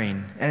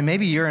hearing, and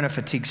maybe you're in a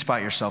fatigue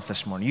spot yourself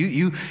this morning.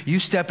 You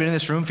stepped into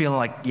this room feeling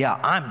like, yeah,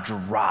 I'm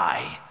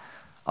dry.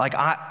 Like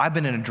I've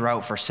been in a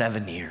drought for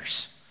 7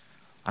 years.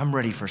 I'm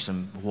ready for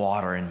some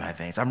water in my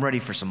veins. I'm ready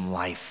for some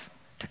life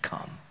to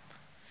come.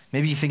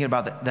 Maybe you're thinking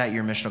about that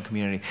your missional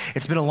community.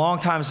 It's been a long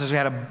time since we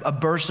had a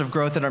burst of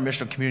growth in our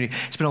missional community.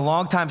 It's been a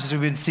long time since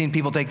we've been seeing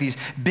people take these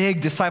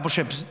big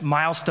discipleship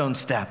milestone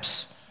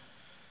steps.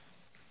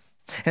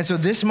 And so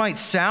this might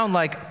sound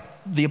like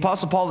the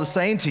Apostle Paul is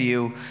saying to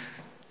you,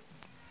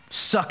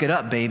 suck it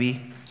up,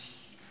 baby.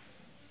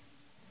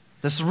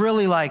 This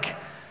really like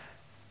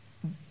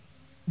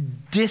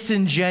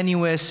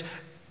disingenuous,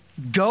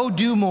 go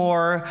do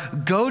more,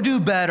 go do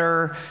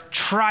better,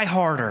 try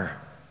harder.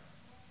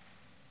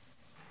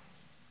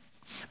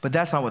 But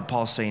that's not what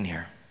Paul's saying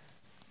here.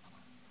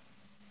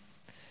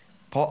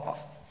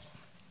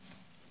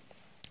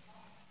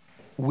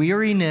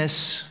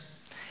 Weariness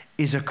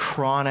is a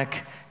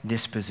chronic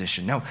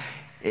disposition. Now,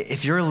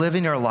 if you're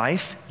living your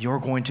life, you're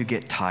going to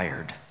get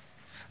tired.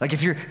 Like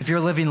if you're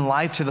living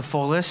life to the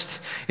fullest,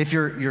 if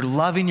you're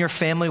loving your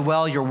family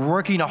well, you're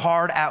working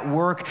hard at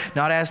work,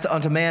 not as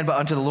unto man, but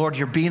unto the Lord,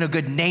 you're being a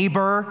good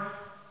neighbor,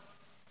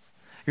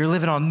 you're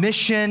living on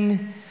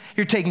mission,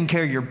 you're taking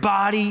care of your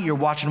body, you're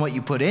watching what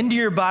you put into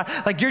your body.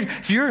 Like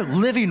if you're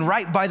living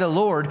right by the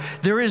Lord,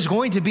 there is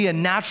going to be a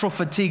natural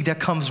fatigue that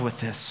comes with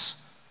this.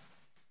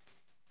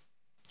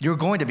 You're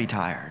going to be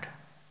tired.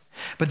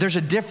 But there's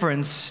a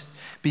difference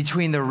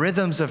between the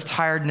rhythms of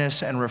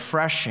tiredness and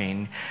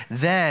refreshing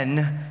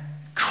than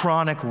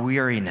chronic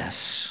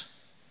weariness.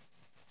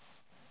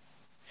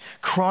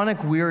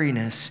 Chronic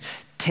weariness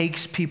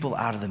takes people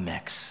out of the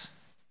mix.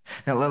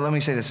 Now, let me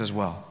say this as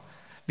well.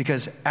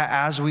 Because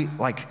as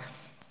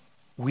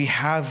we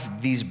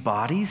have these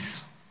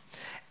bodies,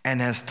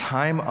 and as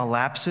time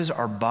elapses,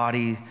 our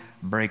body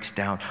breaks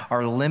down.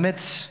 Our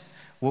limits,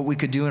 what we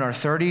could do in our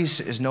 30s,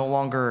 is no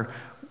longer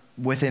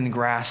within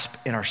grasp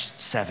in our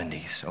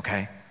 70s,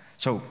 okay?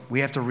 So we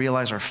have to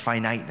realize our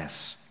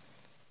finiteness.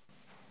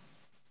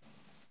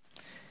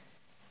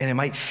 And it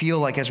might feel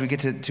like as we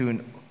get to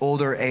an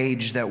older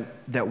age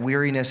that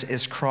weariness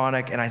is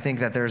chronic, and I think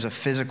that there's a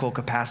physical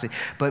capacity,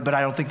 but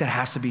I don't think that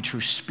has to be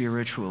true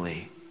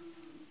spiritually.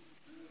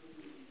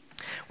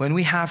 When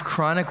we have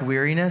chronic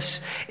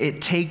weariness,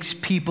 it takes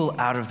people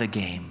out of the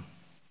game.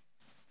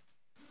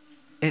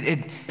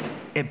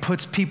 It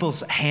puts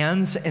people's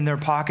hands in their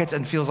pockets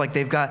and feels like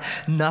they've got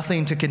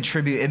nothing to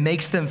contribute. It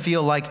makes them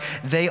feel like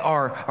they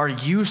are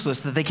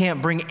useless, that they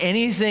can't bring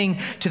anything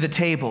to the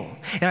table.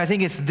 And I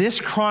think it's this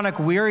chronic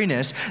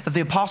weariness that the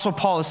Apostle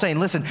Paul is saying,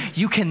 listen,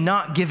 you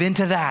cannot give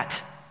into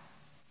that.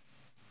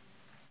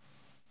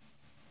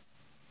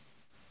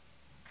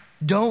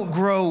 Don't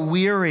grow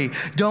weary.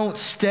 Don't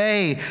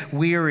stay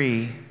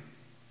weary.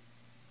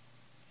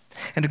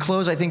 And to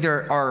close, I think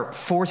there are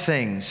 4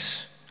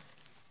 things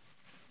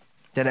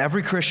that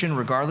every Christian,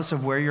 regardless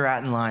of where you're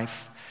at in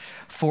life,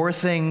 4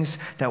 things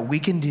that we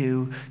can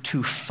do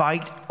to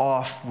fight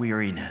off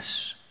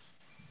weariness.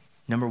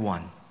 Number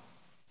one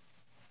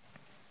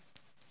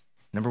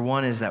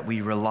is that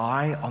we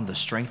rely on the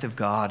strength of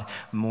God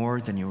more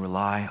than you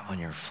rely on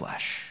your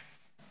flesh.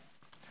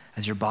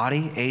 As your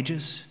body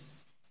ages,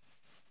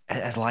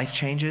 as life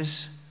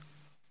changes,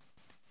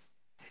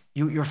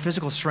 your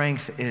physical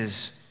strength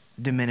is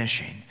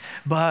diminishing.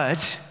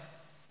 But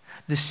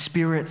the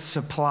Spirit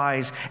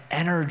supplies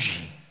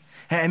energy.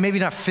 And maybe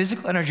not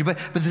physical energy, but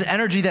this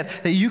energy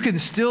that you can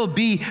still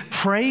be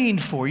praying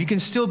for. You can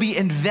still be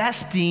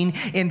investing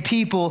in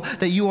people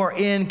that you are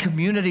in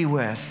community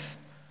with.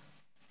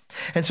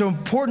 And so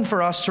important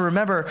for us to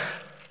remember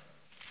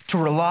to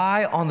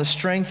rely on the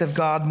strength of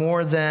God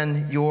more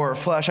than your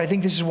flesh. I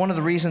think this is one of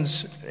the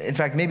reasons, in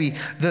fact, maybe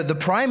the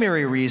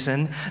primary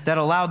reason that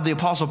allowed the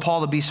Apostle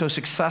Paul to be so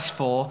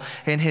successful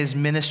in his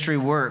ministry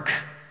work.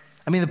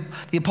 I mean,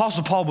 the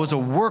Apostle Paul was a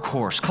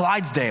workhorse,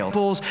 Clydesdale,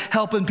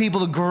 helping people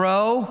to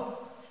grow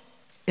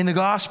in the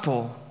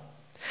gospel.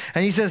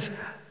 And he says,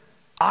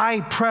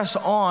 I press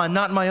on,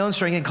 not in my own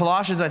strength. In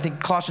Colossians, I think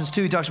Colossians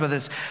 2, he talks about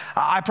this.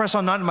 I press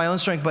on not in my own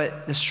strength,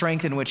 but the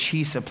strength in which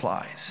he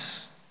supplies.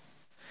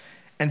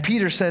 And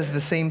Peter says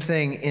the same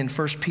thing in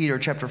 1 Peter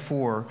chapter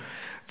 4,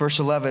 verse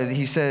 11.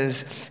 He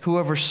says,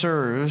 whoever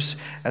serves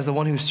as the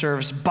one who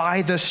serves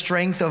by the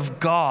strength of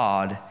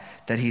God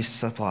that he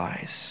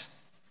supplies.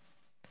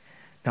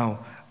 Now,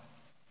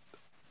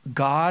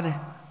 God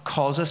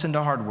calls us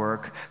into hard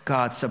work.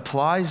 God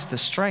supplies the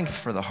strength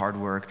for the hard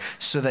work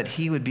so that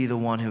he would be the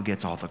one who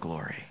gets all the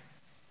glory.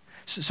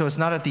 So it's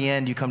not at the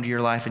end you come to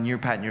your life and you're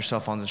patting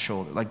yourself on the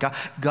shoulder. Like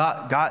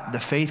God, the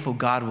faithful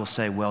God will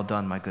say, well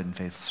done, my good and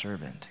faithful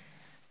servant.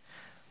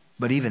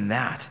 But even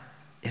that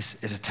is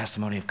a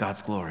testimony of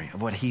God's glory,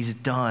 of what he's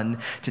done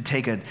to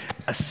take a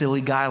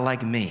silly guy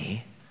like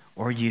me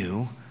or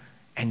you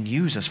and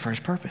use us for his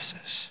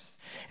purposes.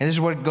 And this is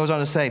what it goes on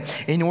to say,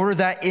 in order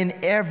that in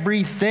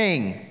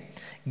everything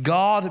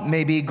God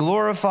may be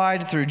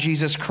glorified through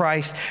Jesus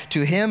Christ.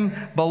 To him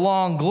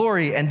belong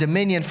glory and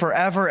dominion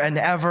forever and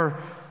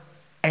ever.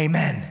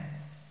 Amen.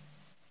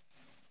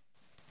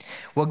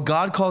 What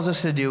God calls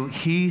us to do,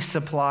 he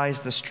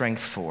supplies the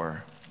strength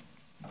for.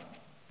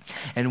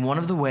 And one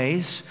of the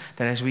ways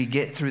that as we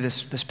get through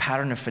this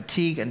pattern of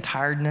fatigue and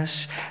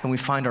tiredness and we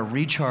find our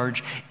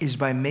recharge is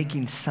by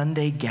making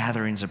Sunday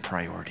gatherings a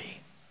priority.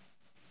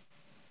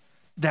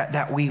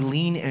 That we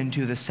lean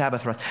into the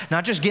Sabbath rest.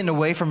 Not just getting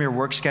away from your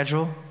work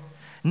schedule,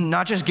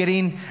 not just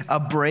getting a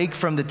break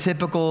from the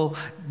typical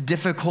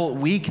difficult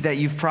week that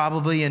you've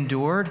probably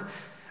endured,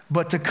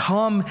 but to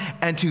come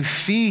and to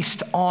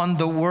feast on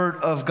the Word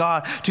of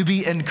God, to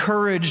be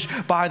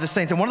encouraged by the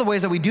saints. And one of the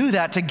ways that we do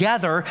that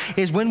together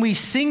is when we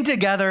sing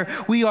together,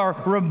 we are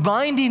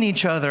reminding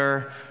each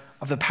other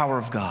of the power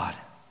of God.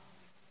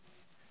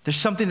 There's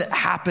something that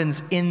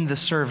happens in the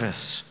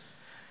service.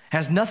 It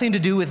has nothing to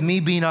do with me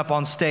being up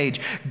on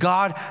stage.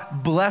 God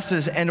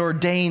blesses and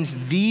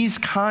ordains these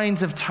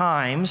kinds of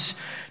times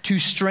to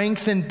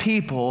strengthen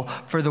people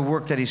for the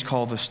work that He's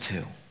called us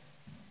to.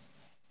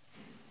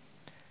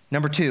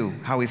 Number 2,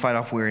 how we fight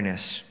off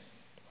weariness.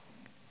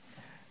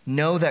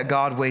 Know that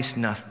God wastes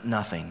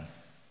nothing.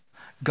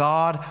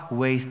 God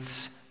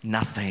wastes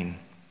nothing.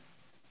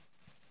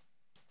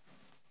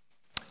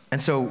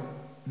 And so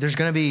there's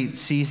going to be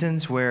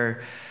seasons where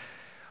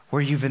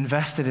you've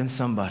invested in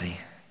somebody.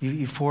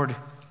 You've poured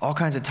all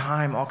kinds of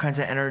time, all kinds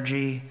of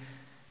energy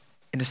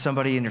into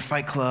somebody in your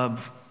fight club,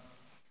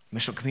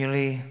 missional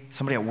community,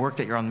 somebody at work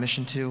that you're on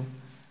mission to,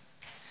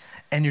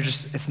 and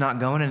it's not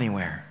going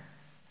anywhere.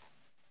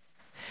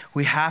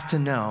 We have to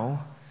know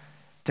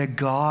that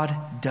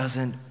God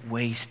doesn't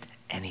waste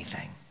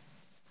anything.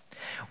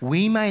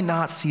 We might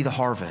not see the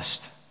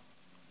harvest.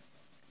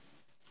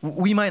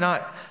 We might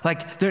not,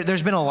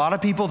 there's been a lot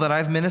of people that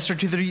I've ministered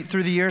to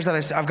through the years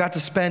that I've got to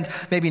spend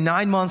maybe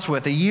 9 months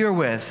with, a year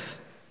with.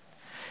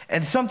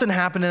 And something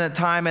happened in that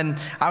time, and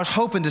I was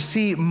hoping to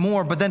see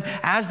more. But then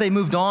as they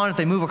moved on, if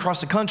they move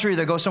across the country,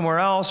 they go somewhere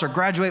else or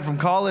graduate from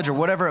college or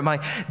whatever it might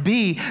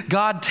be,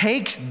 God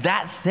takes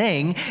that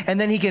thing and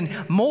then He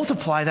can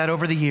multiply that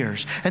over the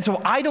years. And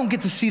so I don't get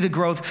to see the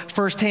growth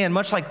firsthand,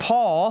 much like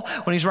Paul,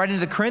 when he's writing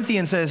to the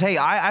Corinthians, says, hey,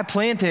 I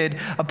planted,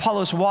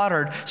 Apollos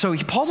watered. So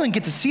Paul didn't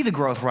get to see the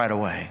growth right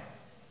away.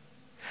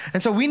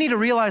 And so we need to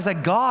realize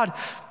that God,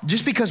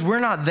 just because we're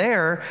not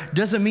there,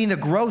 doesn't mean the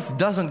growth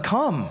doesn't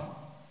come.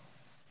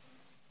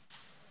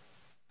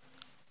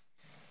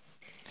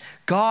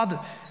 God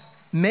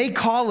may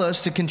call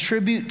us to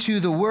contribute to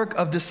the work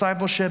of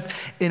discipleship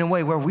in a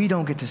way where we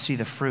don't get to see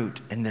the fruit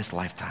in this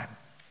lifetime.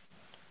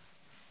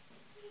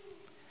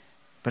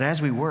 But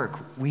as we work,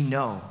 we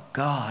know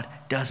God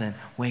doesn't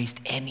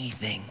waste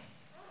anything.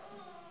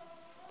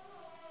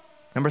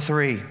 Number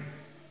 3, if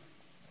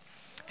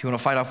you want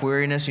to fight off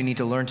weariness, you need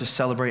to learn to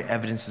celebrate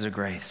evidences of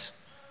grace.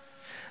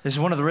 This is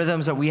one of the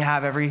rhythms that we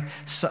have every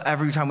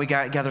time we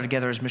gather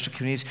together as missional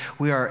communities.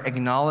 We are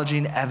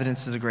acknowledging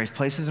evidences of grace,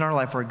 places in our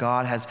life where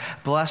God has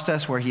blessed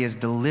us, where He has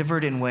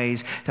delivered in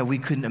ways that we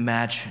couldn't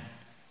imagine.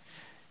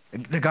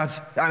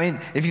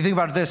 If you think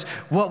about this,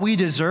 what we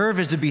deserve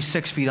is to be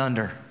 6 feet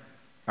under,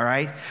 all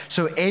right?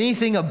 So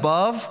anything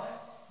above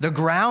the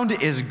ground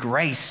is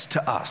grace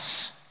to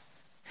us.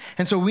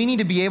 And so we need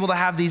to be able to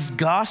have these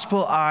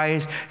gospel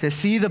eyes to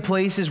see the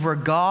places where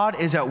God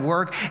is at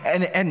work,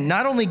 and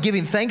not only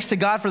giving thanks to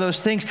God for those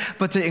things,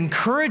 but to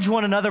encourage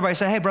one another by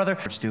saying, hey, brother,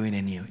 what's doing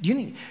in you?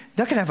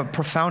 That can have a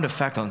profound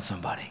effect on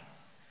somebody.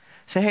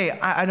 Say, hey,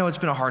 I know it's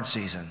been a hard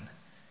season,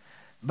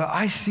 but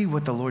I see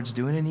what the Lord's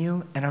doing in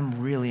you, and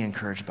I'm really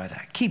encouraged by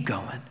that. Keep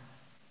going.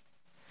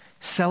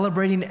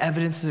 Celebrating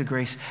evidences of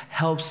grace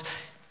helps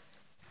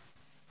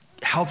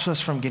us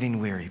from getting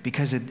weary,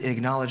 because it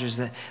acknowledges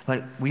that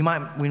we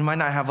might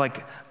not have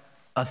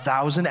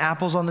 1,000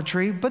 apples on the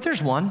tree, but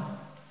there's 1,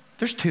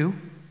 there's 2,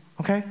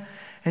 okay?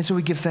 And so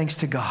we give thanks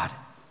to God.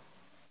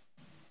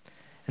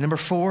 And number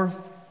 4,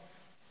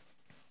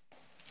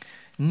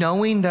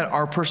 knowing that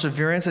our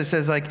perseverance, it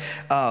says let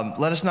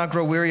us not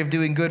grow weary of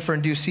doing good, for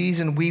in due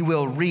season we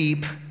will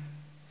reap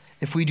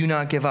if we do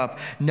not give up.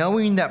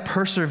 Knowing that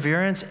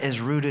perseverance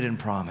is rooted in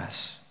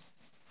promise.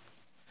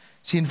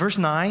 See, in verse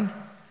 9,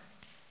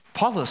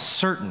 Paul is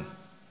certain.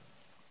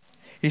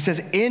 He says,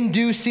 in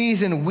due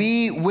season,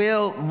 we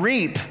will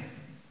reap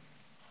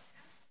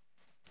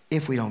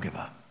if we don't give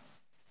up.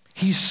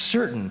 He's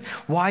certain.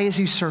 Why is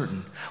he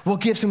certain?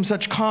 What gives him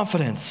such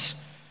confidence?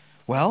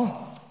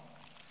 Well,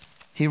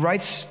 he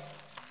writes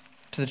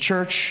to the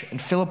church in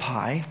Philippi.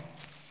 I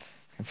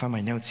can find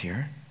my notes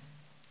here.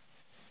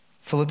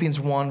 Philippians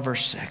 1,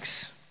 verse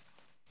 6.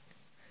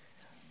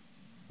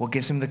 What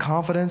gives him the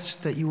confidence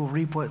that you will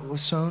reap what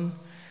was sown?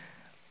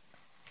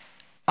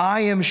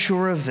 I am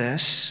sure of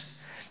this,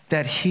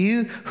 that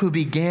He who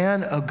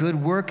began a good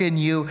work in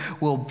you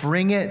will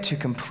bring it to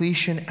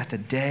completion at the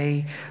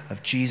day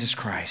of Jesus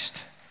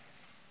Christ.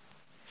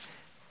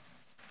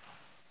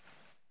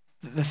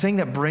 The thing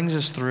that brings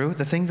us through,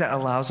 the thing that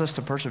allows us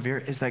to persevere,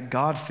 is that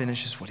God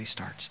finishes what He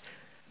starts.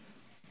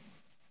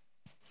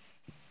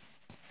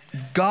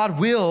 God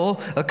will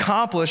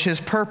accomplish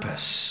His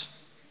purpose.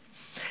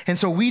 And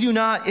so we do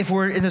not, if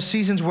we're in the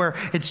seasons where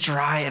it's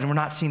dry and we're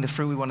not seeing the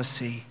fruit we want to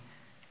see,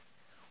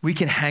 we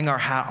can hang our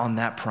hat on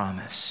that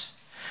promise.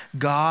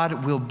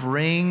 God will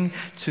bring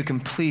to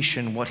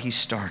completion what He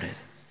started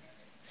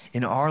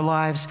in our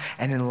lives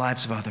and in the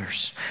lives of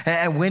others.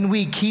 And when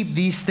we keep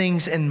these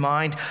things in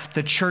mind,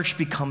 the church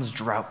becomes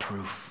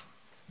drought-proof.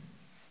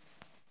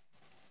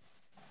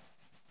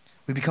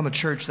 We become a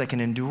church that can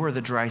endure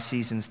the dry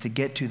seasons to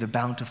get to the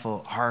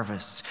bountiful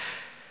harvests.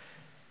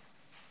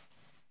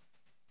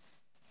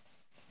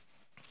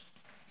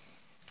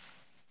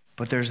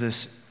 But there's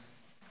this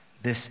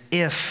this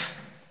if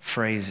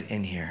phrase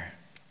in here.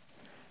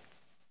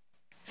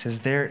 It says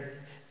there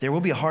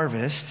will be a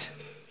harvest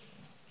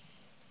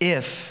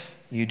if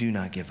you do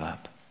not give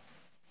up.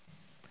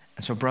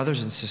 And so,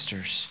 brothers and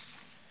sisters,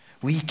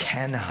 we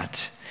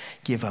cannot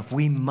give up.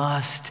 We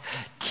must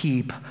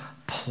keep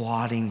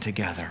plodding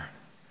together.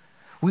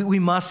 We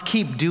must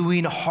keep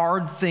doing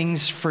hard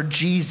things for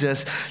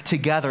Jesus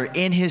together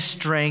in his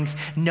strength,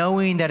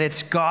 knowing that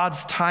it's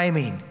God's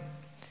timing.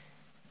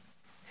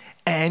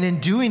 And in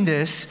doing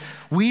this,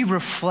 we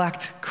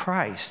reflect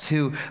Christ,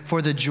 who,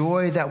 for the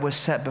joy that was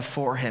set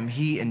before him,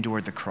 he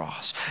endured the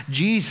cross.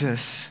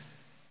 Jesus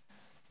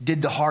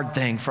did the hard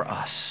thing for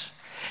us.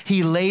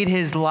 He laid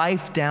his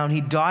life down.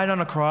 He died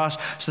on a cross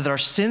so that our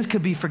sins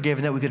could be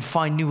forgiven, that we could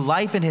find new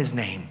life in his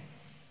name.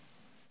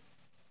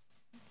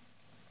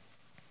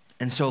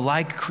 And so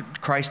like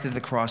Christ did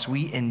the cross,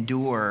 we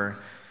endure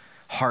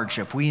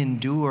hardship. We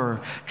endure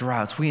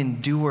droughts. We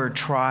endure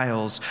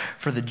trials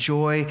for the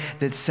joy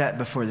that's set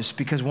before this.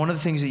 Because one of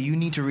the things that you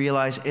need to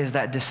realize is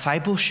that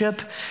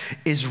discipleship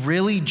is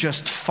really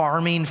just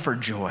farming for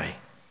joy.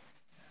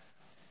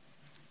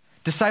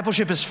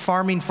 Discipleship is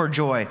farming for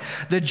joy.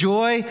 The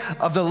joy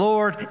of the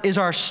Lord is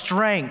our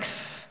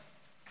strength.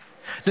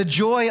 The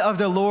joy of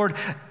the Lord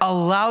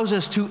allows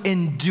us to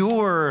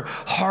endure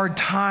hard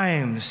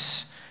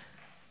times.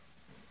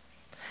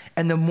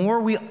 And the more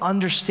we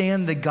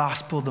understand the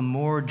gospel, the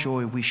more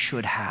joy we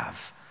should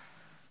have.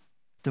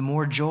 The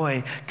more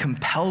joy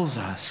compels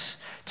us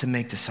to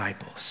make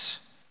disciples.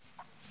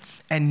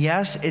 And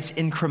yes, it's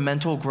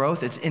incremental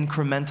growth. It's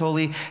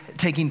incrementally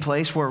taking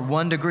place where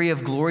one degree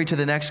of glory to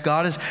the next.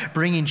 God is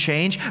bringing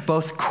change,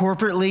 both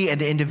corporately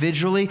and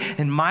individually,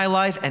 in my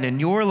life and in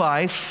your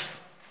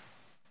life.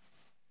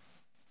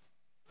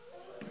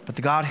 But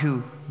the God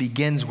who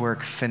begins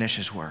work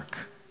finishes work.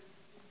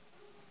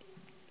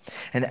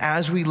 And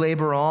as we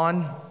labor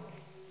on,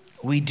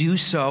 we do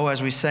so,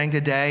 as we sang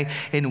today,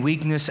 in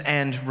weakness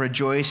and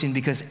rejoicing,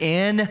 because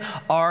in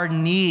our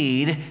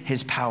need,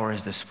 his power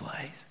is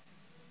displayed.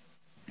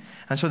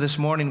 And so this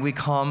morning we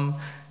come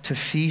to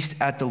feast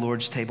at the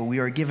Lord's table. We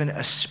are given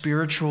a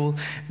spiritual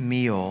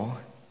meal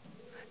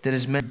that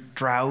is meant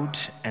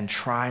drought and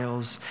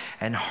trials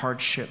and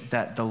hardship,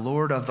 that the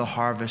Lord of the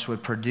harvest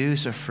would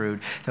produce a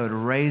fruit that would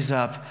raise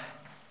up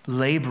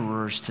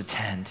laborers to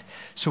tend.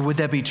 So would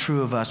that be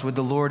true of us? Would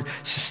the Lord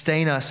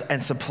sustain us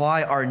and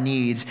supply our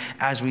needs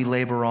as we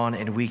labor on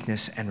in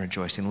weakness and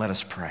rejoicing? Let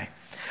us pray.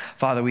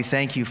 Father, we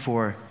thank you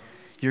for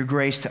your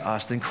grace to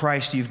us. In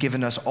Christ, you've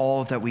given us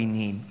all that we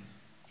need.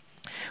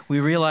 We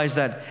realize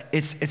that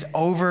it's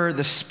over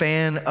the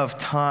span of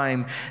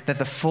time that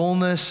the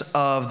fullness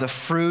of the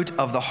fruit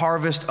of the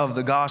harvest of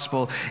the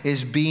gospel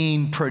is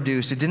being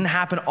produced. It didn't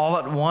happen all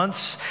at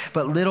once,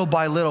 but little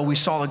by little we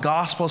saw the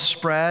gospel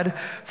spread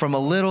from a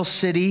little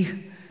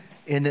city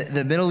in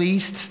the Middle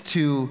East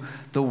to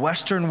the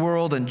Western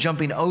world and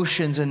jumping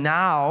oceans. And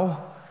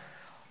now,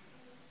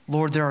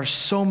 Lord, there are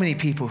so many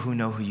people who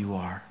know who you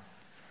are.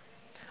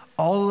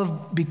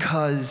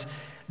 Because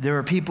there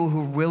are people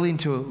who are willing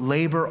to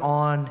labor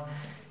on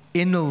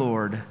in the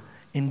Lord,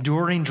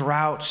 enduring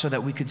drought so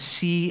that we could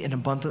see an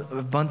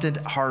abundant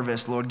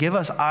harvest. Lord, give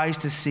us eyes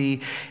to see.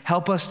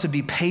 Help us to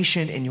be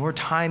patient in your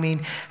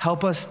timing.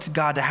 Help us,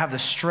 God, to have the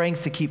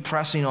strength to keep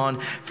pressing on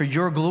for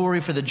your glory,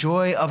 for the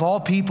joy of all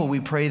people. We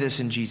pray this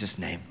in Jesus'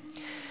 name.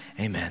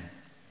 Amen.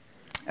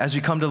 As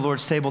we come to the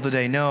Lord's table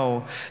today,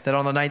 know that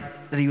on the night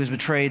that he was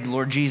betrayed,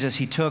 Lord Jesus,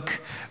 he took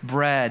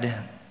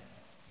bread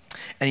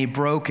and he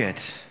broke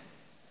it.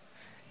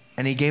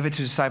 And he gave it to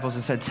his disciples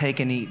and said, take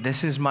and eat.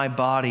 This is my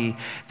body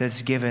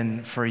that's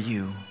given for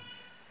you.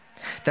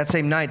 That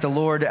same night, the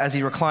Lord, as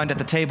he reclined at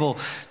the table,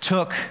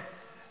 took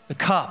the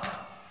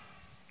cup.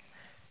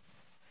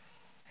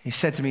 He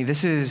said to me,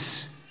 this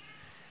is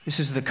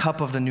the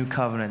cup of the new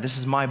covenant. This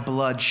is my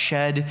blood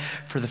shed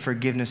for the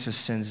forgiveness of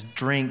sins.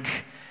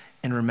 Drink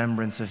in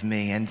remembrance of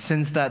me. And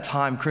since that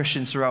time,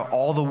 Christians throughout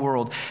all the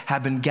world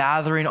have been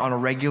gathering on a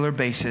regular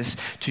basis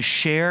to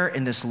share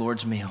in this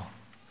Lord's meal,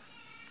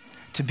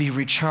 to be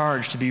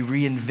recharged, to be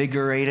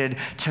reinvigorated,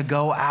 to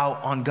go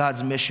out on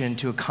God's mission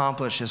to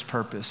accomplish his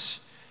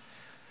purpose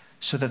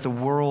so that the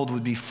world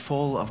would be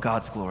full of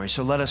God's glory.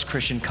 So let us,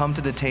 Christian, come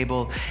to the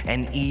table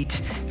and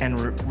eat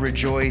and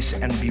rejoice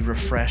and be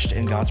refreshed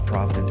in God's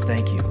providence.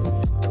 Thank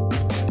you.